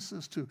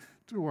Genesis to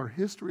our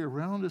history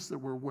around us that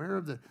we're aware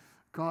of, that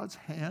God's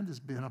hand has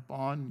been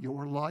upon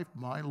your life,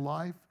 my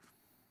life,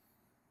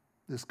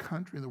 this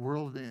country, the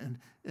world, and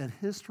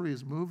history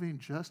is moving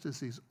just as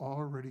he's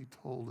already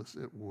told us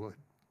it would.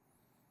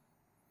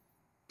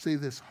 See,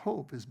 this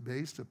hope is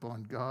based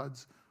upon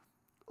God's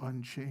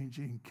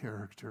unchanging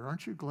character.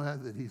 Aren't you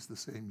glad that he's the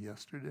same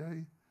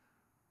yesterday,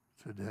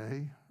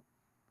 today,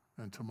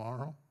 and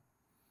tomorrow?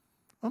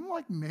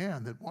 Unlike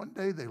man, that one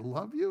day they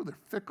love you, they're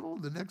fickle,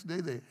 the next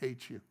day they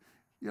hate you.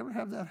 You ever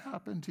have that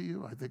happen to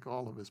you? I think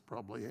all of us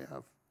probably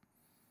have.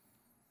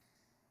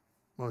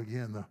 Well,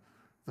 again,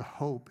 the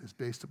hope is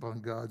based upon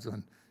God's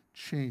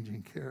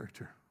unchanging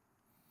character.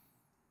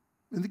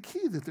 And the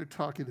key that they're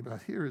talking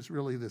about here is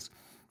really this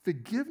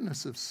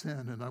forgiveness of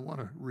sin. And I want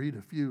to read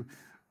a few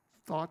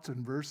thoughts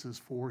and verses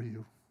for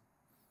you.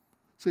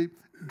 See,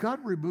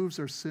 God removes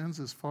our sins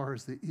as far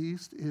as the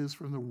east is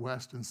from the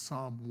west in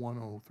Psalm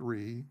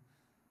 103.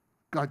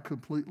 God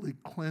completely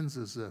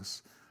cleanses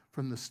us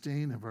from the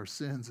stain of our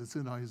sins. It's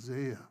in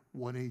Isaiah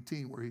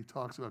 1:18 where he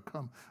talks about,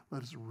 "Come,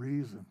 let us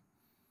reason,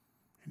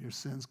 and your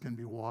sins can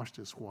be washed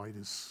as white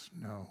as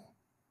snow."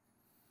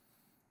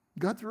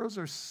 God throws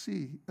our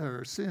sins,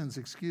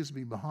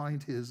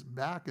 behind his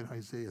back in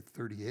Isaiah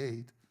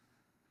 38.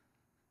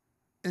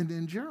 And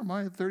in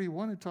Jeremiah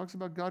 31, it talks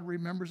about God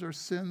remembers our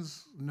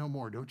sins no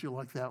more. Don't you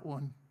like that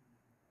one?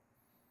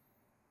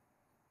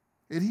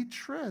 And he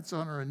treads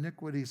on our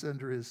iniquities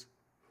under his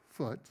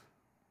foot.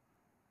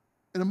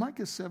 And in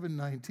Micah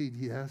 7:19,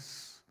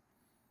 yes,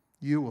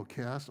 you will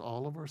cast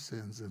all of our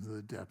sins into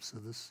the depths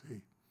of the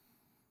sea.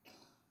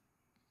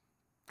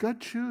 God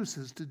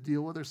chooses to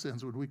deal with our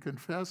sins when we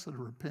confess and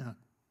repent.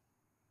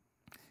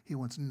 He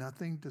wants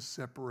nothing to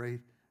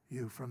separate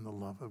you from the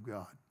love of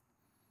God.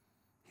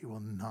 He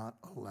will not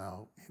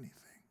allow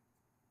anything.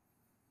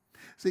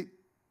 See,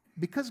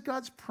 because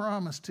God's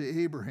promise to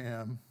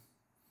Abraham,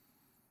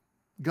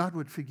 God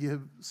would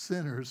forgive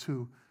sinners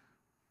who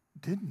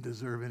didn't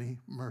deserve any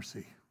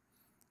mercy.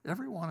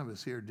 Every one of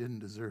us here didn't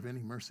deserve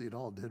any mercy at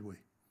all, did we?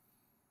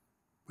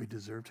 We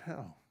deserved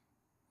hell.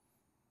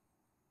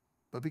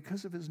 But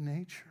because of his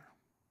nature,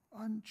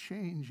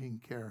 unchanging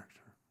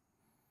character,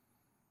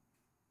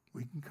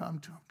 we can come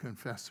to him,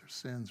 confess our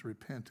sins,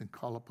 repent, and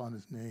call upon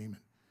his name,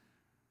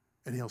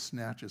 and he'll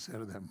snatch us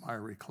out of that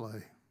miry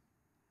clay.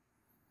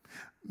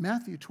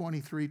 Matthew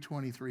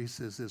 23:23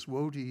 says this,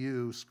 "Woe to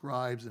you,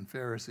 scribes and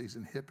Pharisees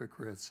and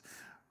hypocrites,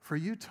 for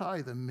you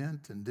tithe the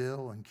mint and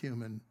dill and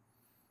cumin, and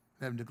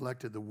have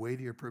neglected the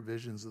weightier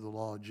provisions of the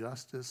law,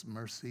 justice,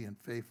 mercy, and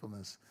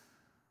faithfulness.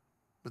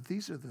 But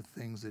these are the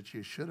things that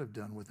you should have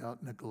done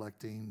without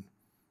neglecting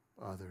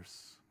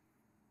others."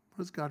 What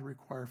does God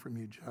require from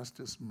you?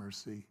 Justice,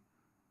 mercy,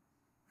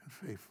 and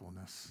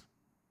faithfulness.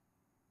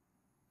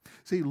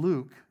 See,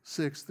 Luke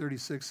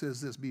 6:36 says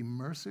this, "Be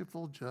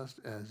merciful just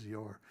as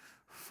your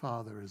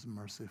Father is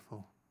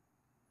merciful."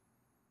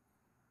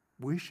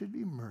 We should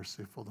be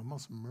merciful, the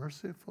most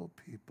merciful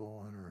people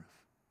on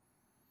earth.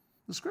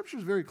 The scripture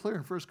is very clear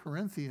in 1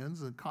 Corinthians.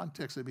 The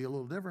context would be a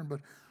little different,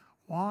 but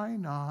why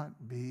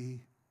not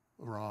be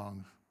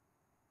wrong?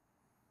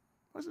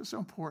 Why is it so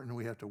important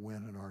we have to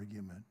win an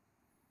argument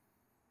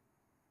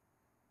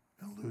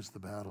and lose the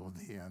battle in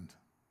the end?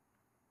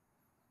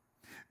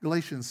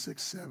 Galatians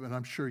 6:7,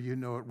 I'm sure you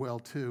know it well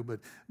too,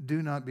 but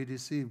do not be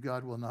deceived.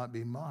 God will not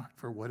be mocked.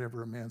 For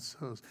whatever a man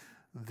sows,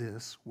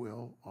 this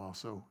will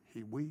also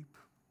he reap.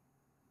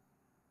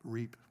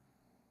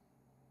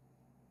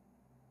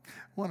 I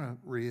want to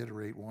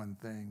reiterate one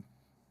thing.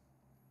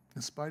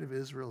 In spite of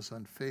Israel's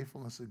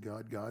unfaithfulness to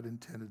God, God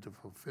intended to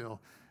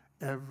fulfill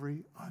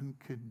every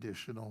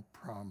unconditional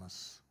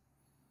promise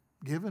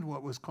given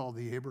what was called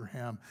the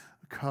Abraham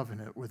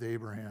covenant with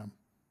Abraham,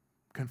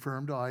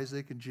 confirmed to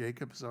Isaac and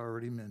Jacob, as I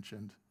already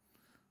mentioned.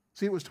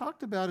 See, it was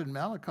talked about in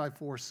Malachi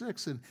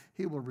 4:6, and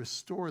he will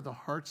restore the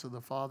hearts of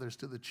the fathers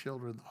to the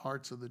children, the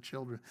hearts of the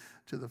children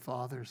to the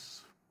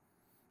fathers,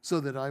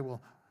 so that I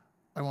will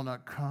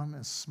not come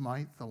and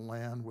smite the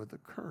land with a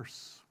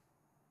curse.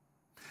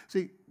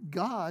 See,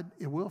 God,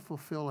 it will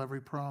fulfill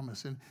every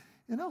promise. And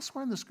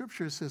elsewhere in the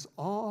scripture, it says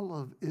all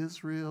of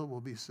Israel will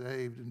be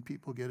saved, and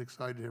people get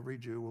excited. Every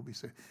Jew will be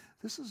saved.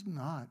 This is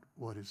not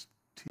what it's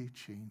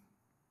teaching.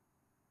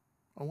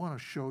 I want to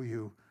show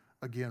you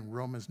again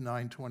Romans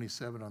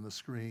 9:27 on the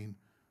screen.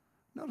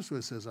 Notice what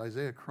it says.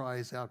 Isaiah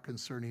cries out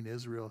concerning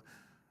Israel.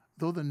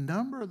 Though the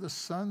number of the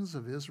sons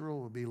of Israel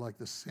will be like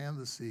the sand of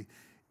the sea,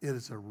 it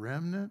is a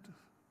remnant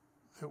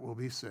that will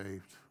be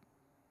saved.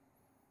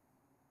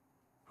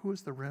 Who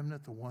is the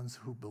remnant? The ones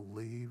who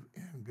believe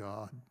in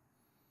God,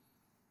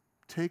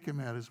 take him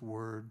at his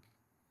word,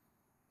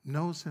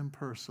 knows him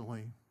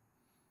personally,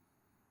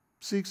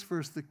 seeks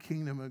first the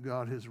kingdom of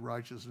God, his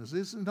righteousness.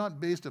 This is not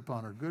based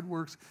upon our good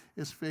works.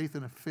 It's faith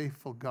in a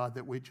faithful God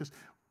that we just,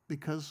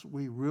 because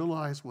we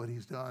realize what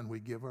he's done, we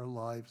give our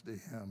lives to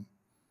him.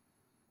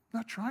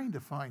 Not trying to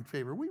find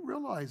favor. We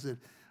realize that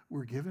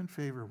we're given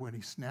favor when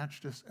he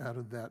snatched us out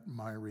of that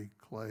miry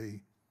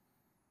clay.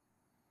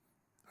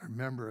 I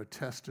remember a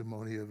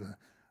testimony of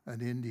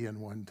an Indian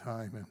one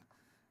time, and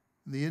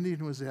the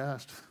Indian was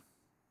asked,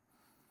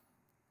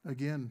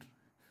 again,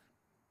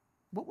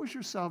 what was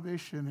your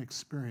salvation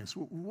experience?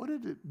 What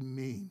did it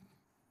mean?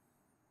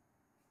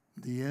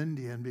 The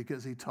Indian,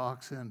 because he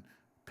talks in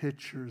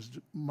pictures,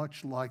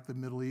 much like the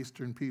Middle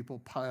Eastern people,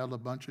 piled a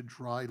bunch of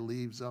dry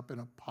leaves up in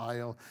a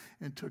pile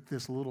and took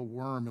this little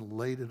worm and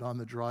laid it on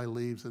the dry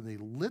leaves, and he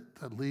lit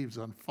the leaves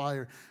on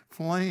fire.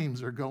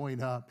 Flames are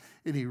going up,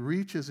 and he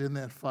reaches in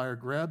that fire,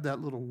 grabbed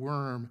that little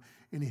worm,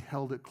 and he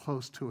held it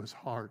close to his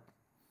heart.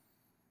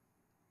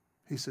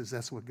 He says,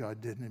 that's what God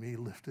did to me. He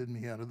lifted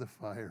me out of the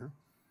fire,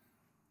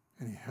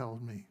 and he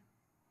held me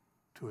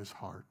to his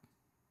heart.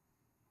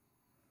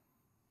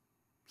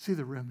 See,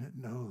 the remnant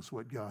knows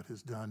what God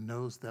has done,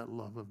 knows that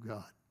love of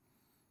God.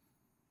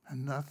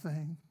 And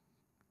nothing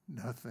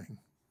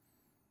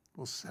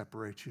will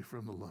separate you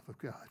from the love of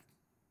God.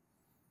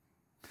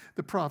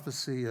 The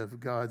prophecy of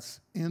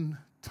God's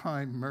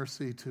in-time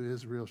mercy to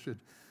Israel should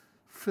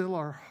fill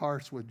our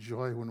hearts with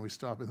joy when we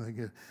stop and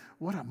think,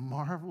 what a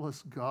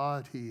marvelous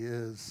God he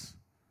is.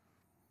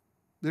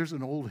 There's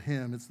an old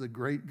hymn. It's The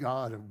Great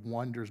God of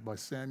Wonders by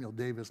Samuel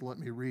Davis. Let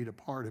me read a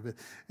part of it.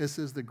 It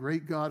says, the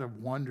great God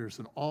of wonders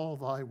in all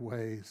thy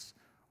ways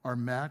are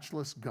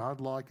matchless,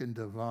 godlike, and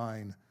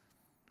divine,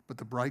 but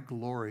the bright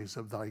glories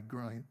of thy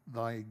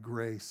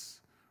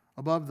grace.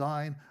 Above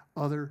thine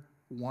other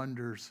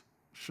wonders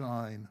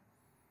shine.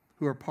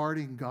 Who are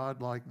parting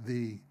God like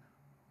thee,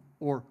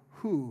 or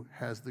who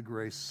has the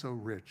grace so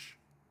rich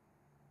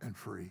and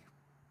free?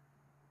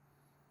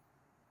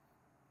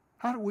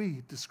 How do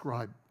we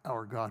describe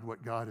our God,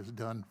 what God has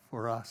done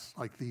for us,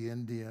 like the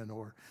Indian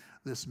or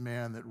this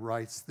man that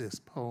writes this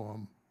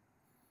poem?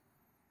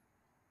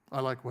 I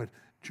like what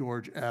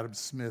George Adam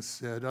Smith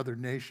said. Other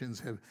nations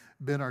have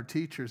been our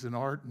teachers in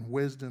art and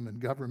wisdom and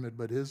government,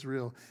 but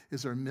Israel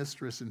is our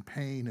mistress in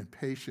pain and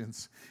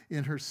patience.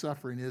 In her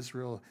suffering,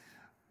 Israel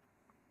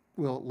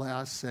will at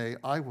last say,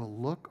 I will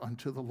look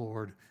unto the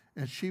Lord,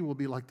 and she will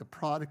be like the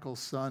prodigal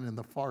son in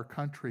the far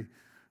country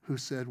who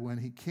said when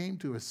he came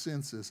to his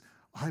senses,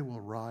 I will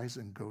rise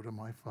and go to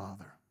my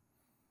father.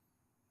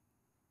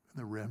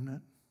 And the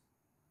remnant,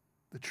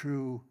 the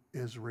true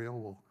Israel,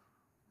 will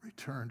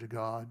return to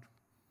God.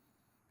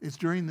 It's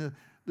during the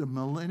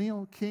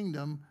millennial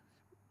kingdom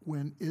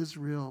when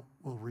Israel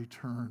will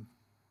return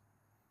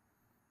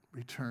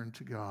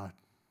to God.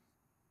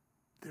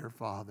 their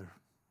Father.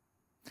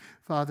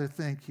 Father,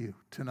 thank you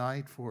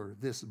tonight for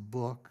this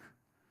book.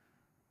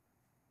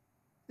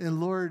 And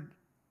Lord,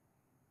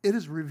 it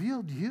has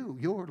revealed you,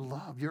 your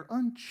love, your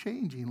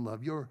unchanging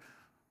love, your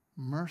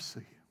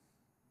mercy,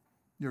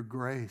 your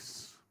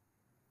grace,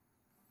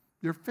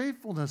 your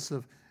faithfulness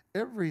of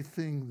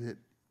everything that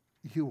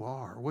you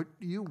are, what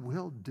you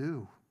will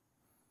do.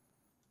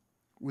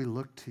 We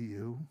look to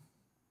you.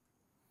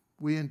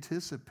 We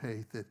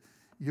anticipate that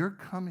you're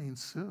coming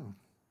soon.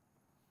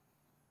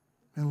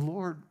 And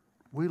Lord,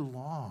 we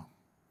long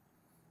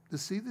to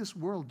see this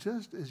world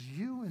just as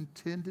you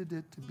intended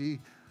it to be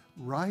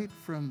right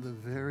from the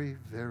very,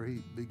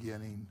 very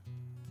beginning.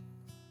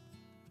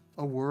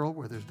 A world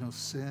where there's no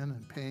sin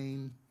and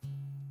pain.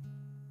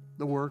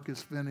 The work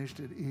is finished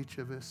at each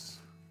of us.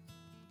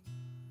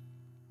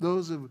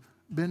 Those who have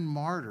been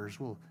martyrs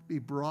will be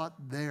brought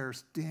there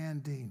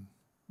standing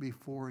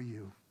before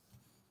you,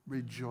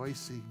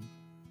 rejoicing,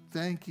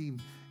 thanking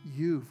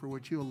you for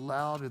what you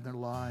allowed in their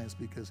lives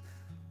because,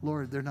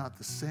 Lord, they're not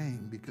the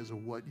same because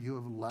of what you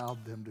have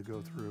allowed them to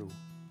go through.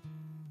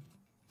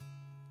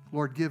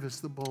 Lord, give us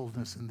the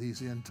boldness in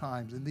these end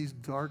times, in these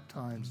dark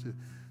times,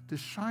 to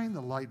shine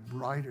the light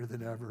brighter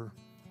than ever,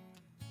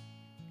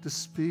 to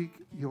speak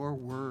your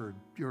word,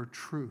 your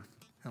truth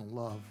and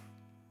love.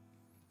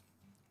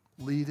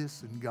 Lead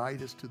us and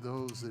guide us to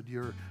those that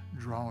you're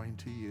drawing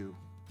to you.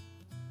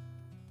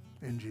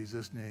 In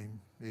Jesus' name,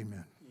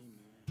 amen.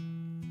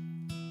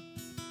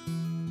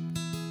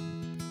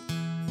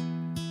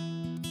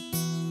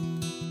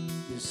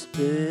 The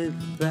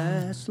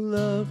steadfast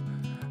love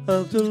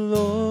of the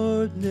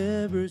Lord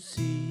never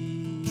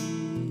ceases.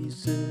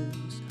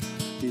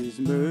 His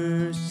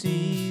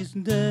mercies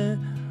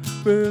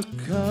never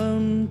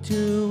come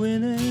to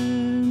an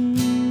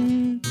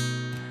end.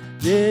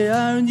 They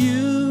are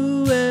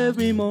new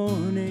every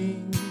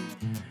morning,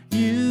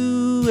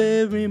 new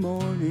every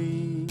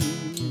morning.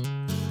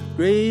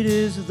 Great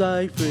is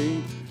thy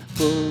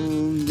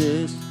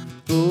faithfulness,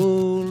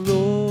 O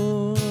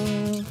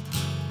Lord.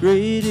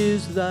 Great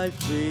is thy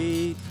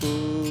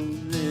faithfulness.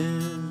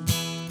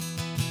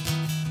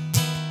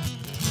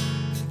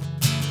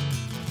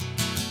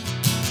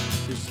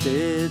 The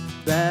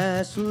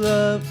steadfast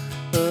love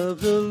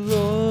of the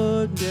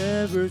Lord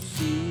never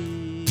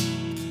ceases.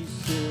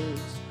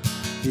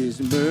 His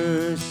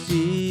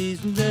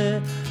mercies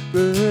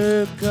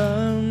never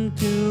come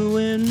to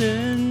an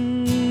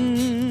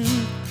end.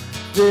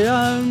 They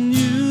are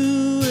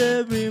new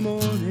every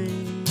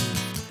morning,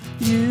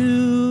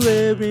 new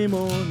every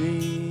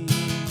morning.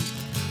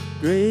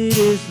 Great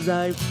is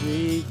thy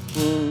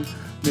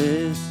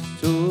faithfulness,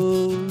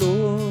 O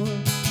Lord.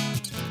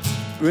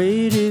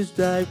 Great is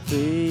thy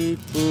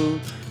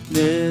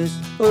faithfulness,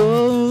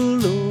 O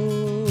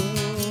Lord.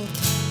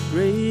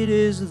 Great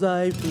is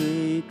thy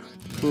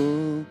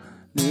faithfulness.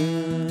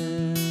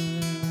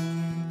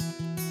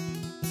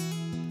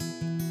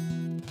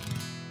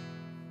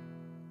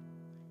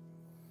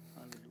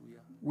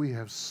 We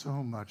have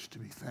so much to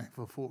be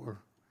thankful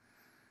for.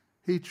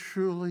 He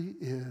truly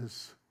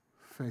is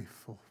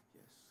faithful.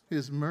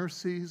 His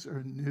mercies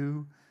are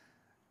new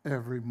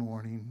every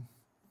morning.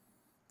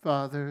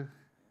 Father,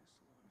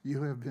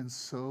 you have been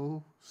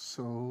so,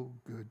 so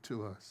good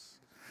to us.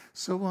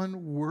 So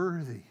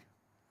unworthy.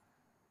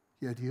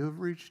 Yet you have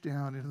reached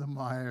down into the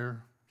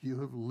mire. You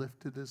have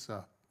lifted us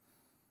up.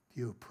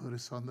 You have put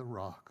us on the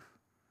rock.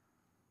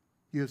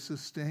 You have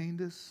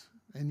sustained us,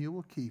 and you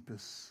will keep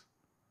us.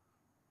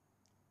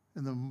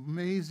 And the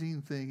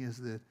amazing thing is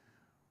that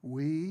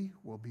we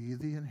will be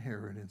the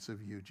inheritance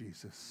of you,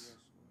 Jesus.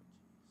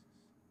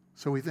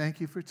 So we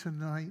thank you for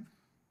tonight.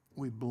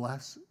 We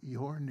bless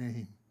your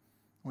name.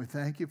 We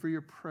thank you for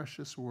your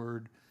precious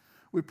word.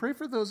 We pray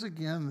for those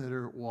again that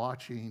are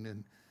watching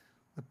in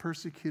the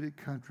persecuted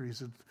countries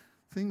and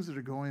things that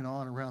are going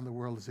on around the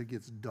world as it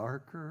gets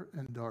darker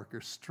and darker.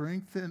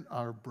 Strengthen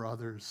our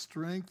brothers.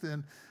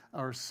 Strengthen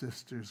our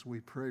sisters, we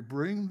pray.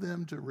 Bring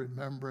them to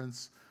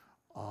remembrance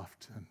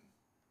often.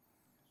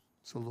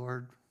 So,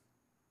 Lord,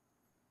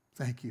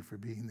 thank you for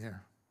being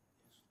there.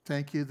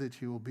 Thank you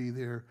that you will be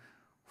there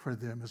for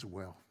them as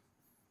well.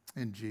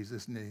 In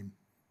Jesus' name,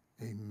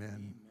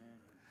 amen.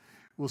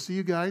 We'll see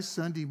you guys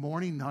Sunday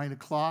morning, 9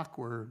 o'clock.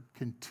 We're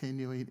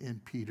continuing in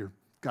Peter.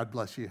 God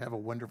bless you. Have a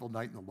wonderful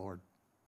night in the Lord.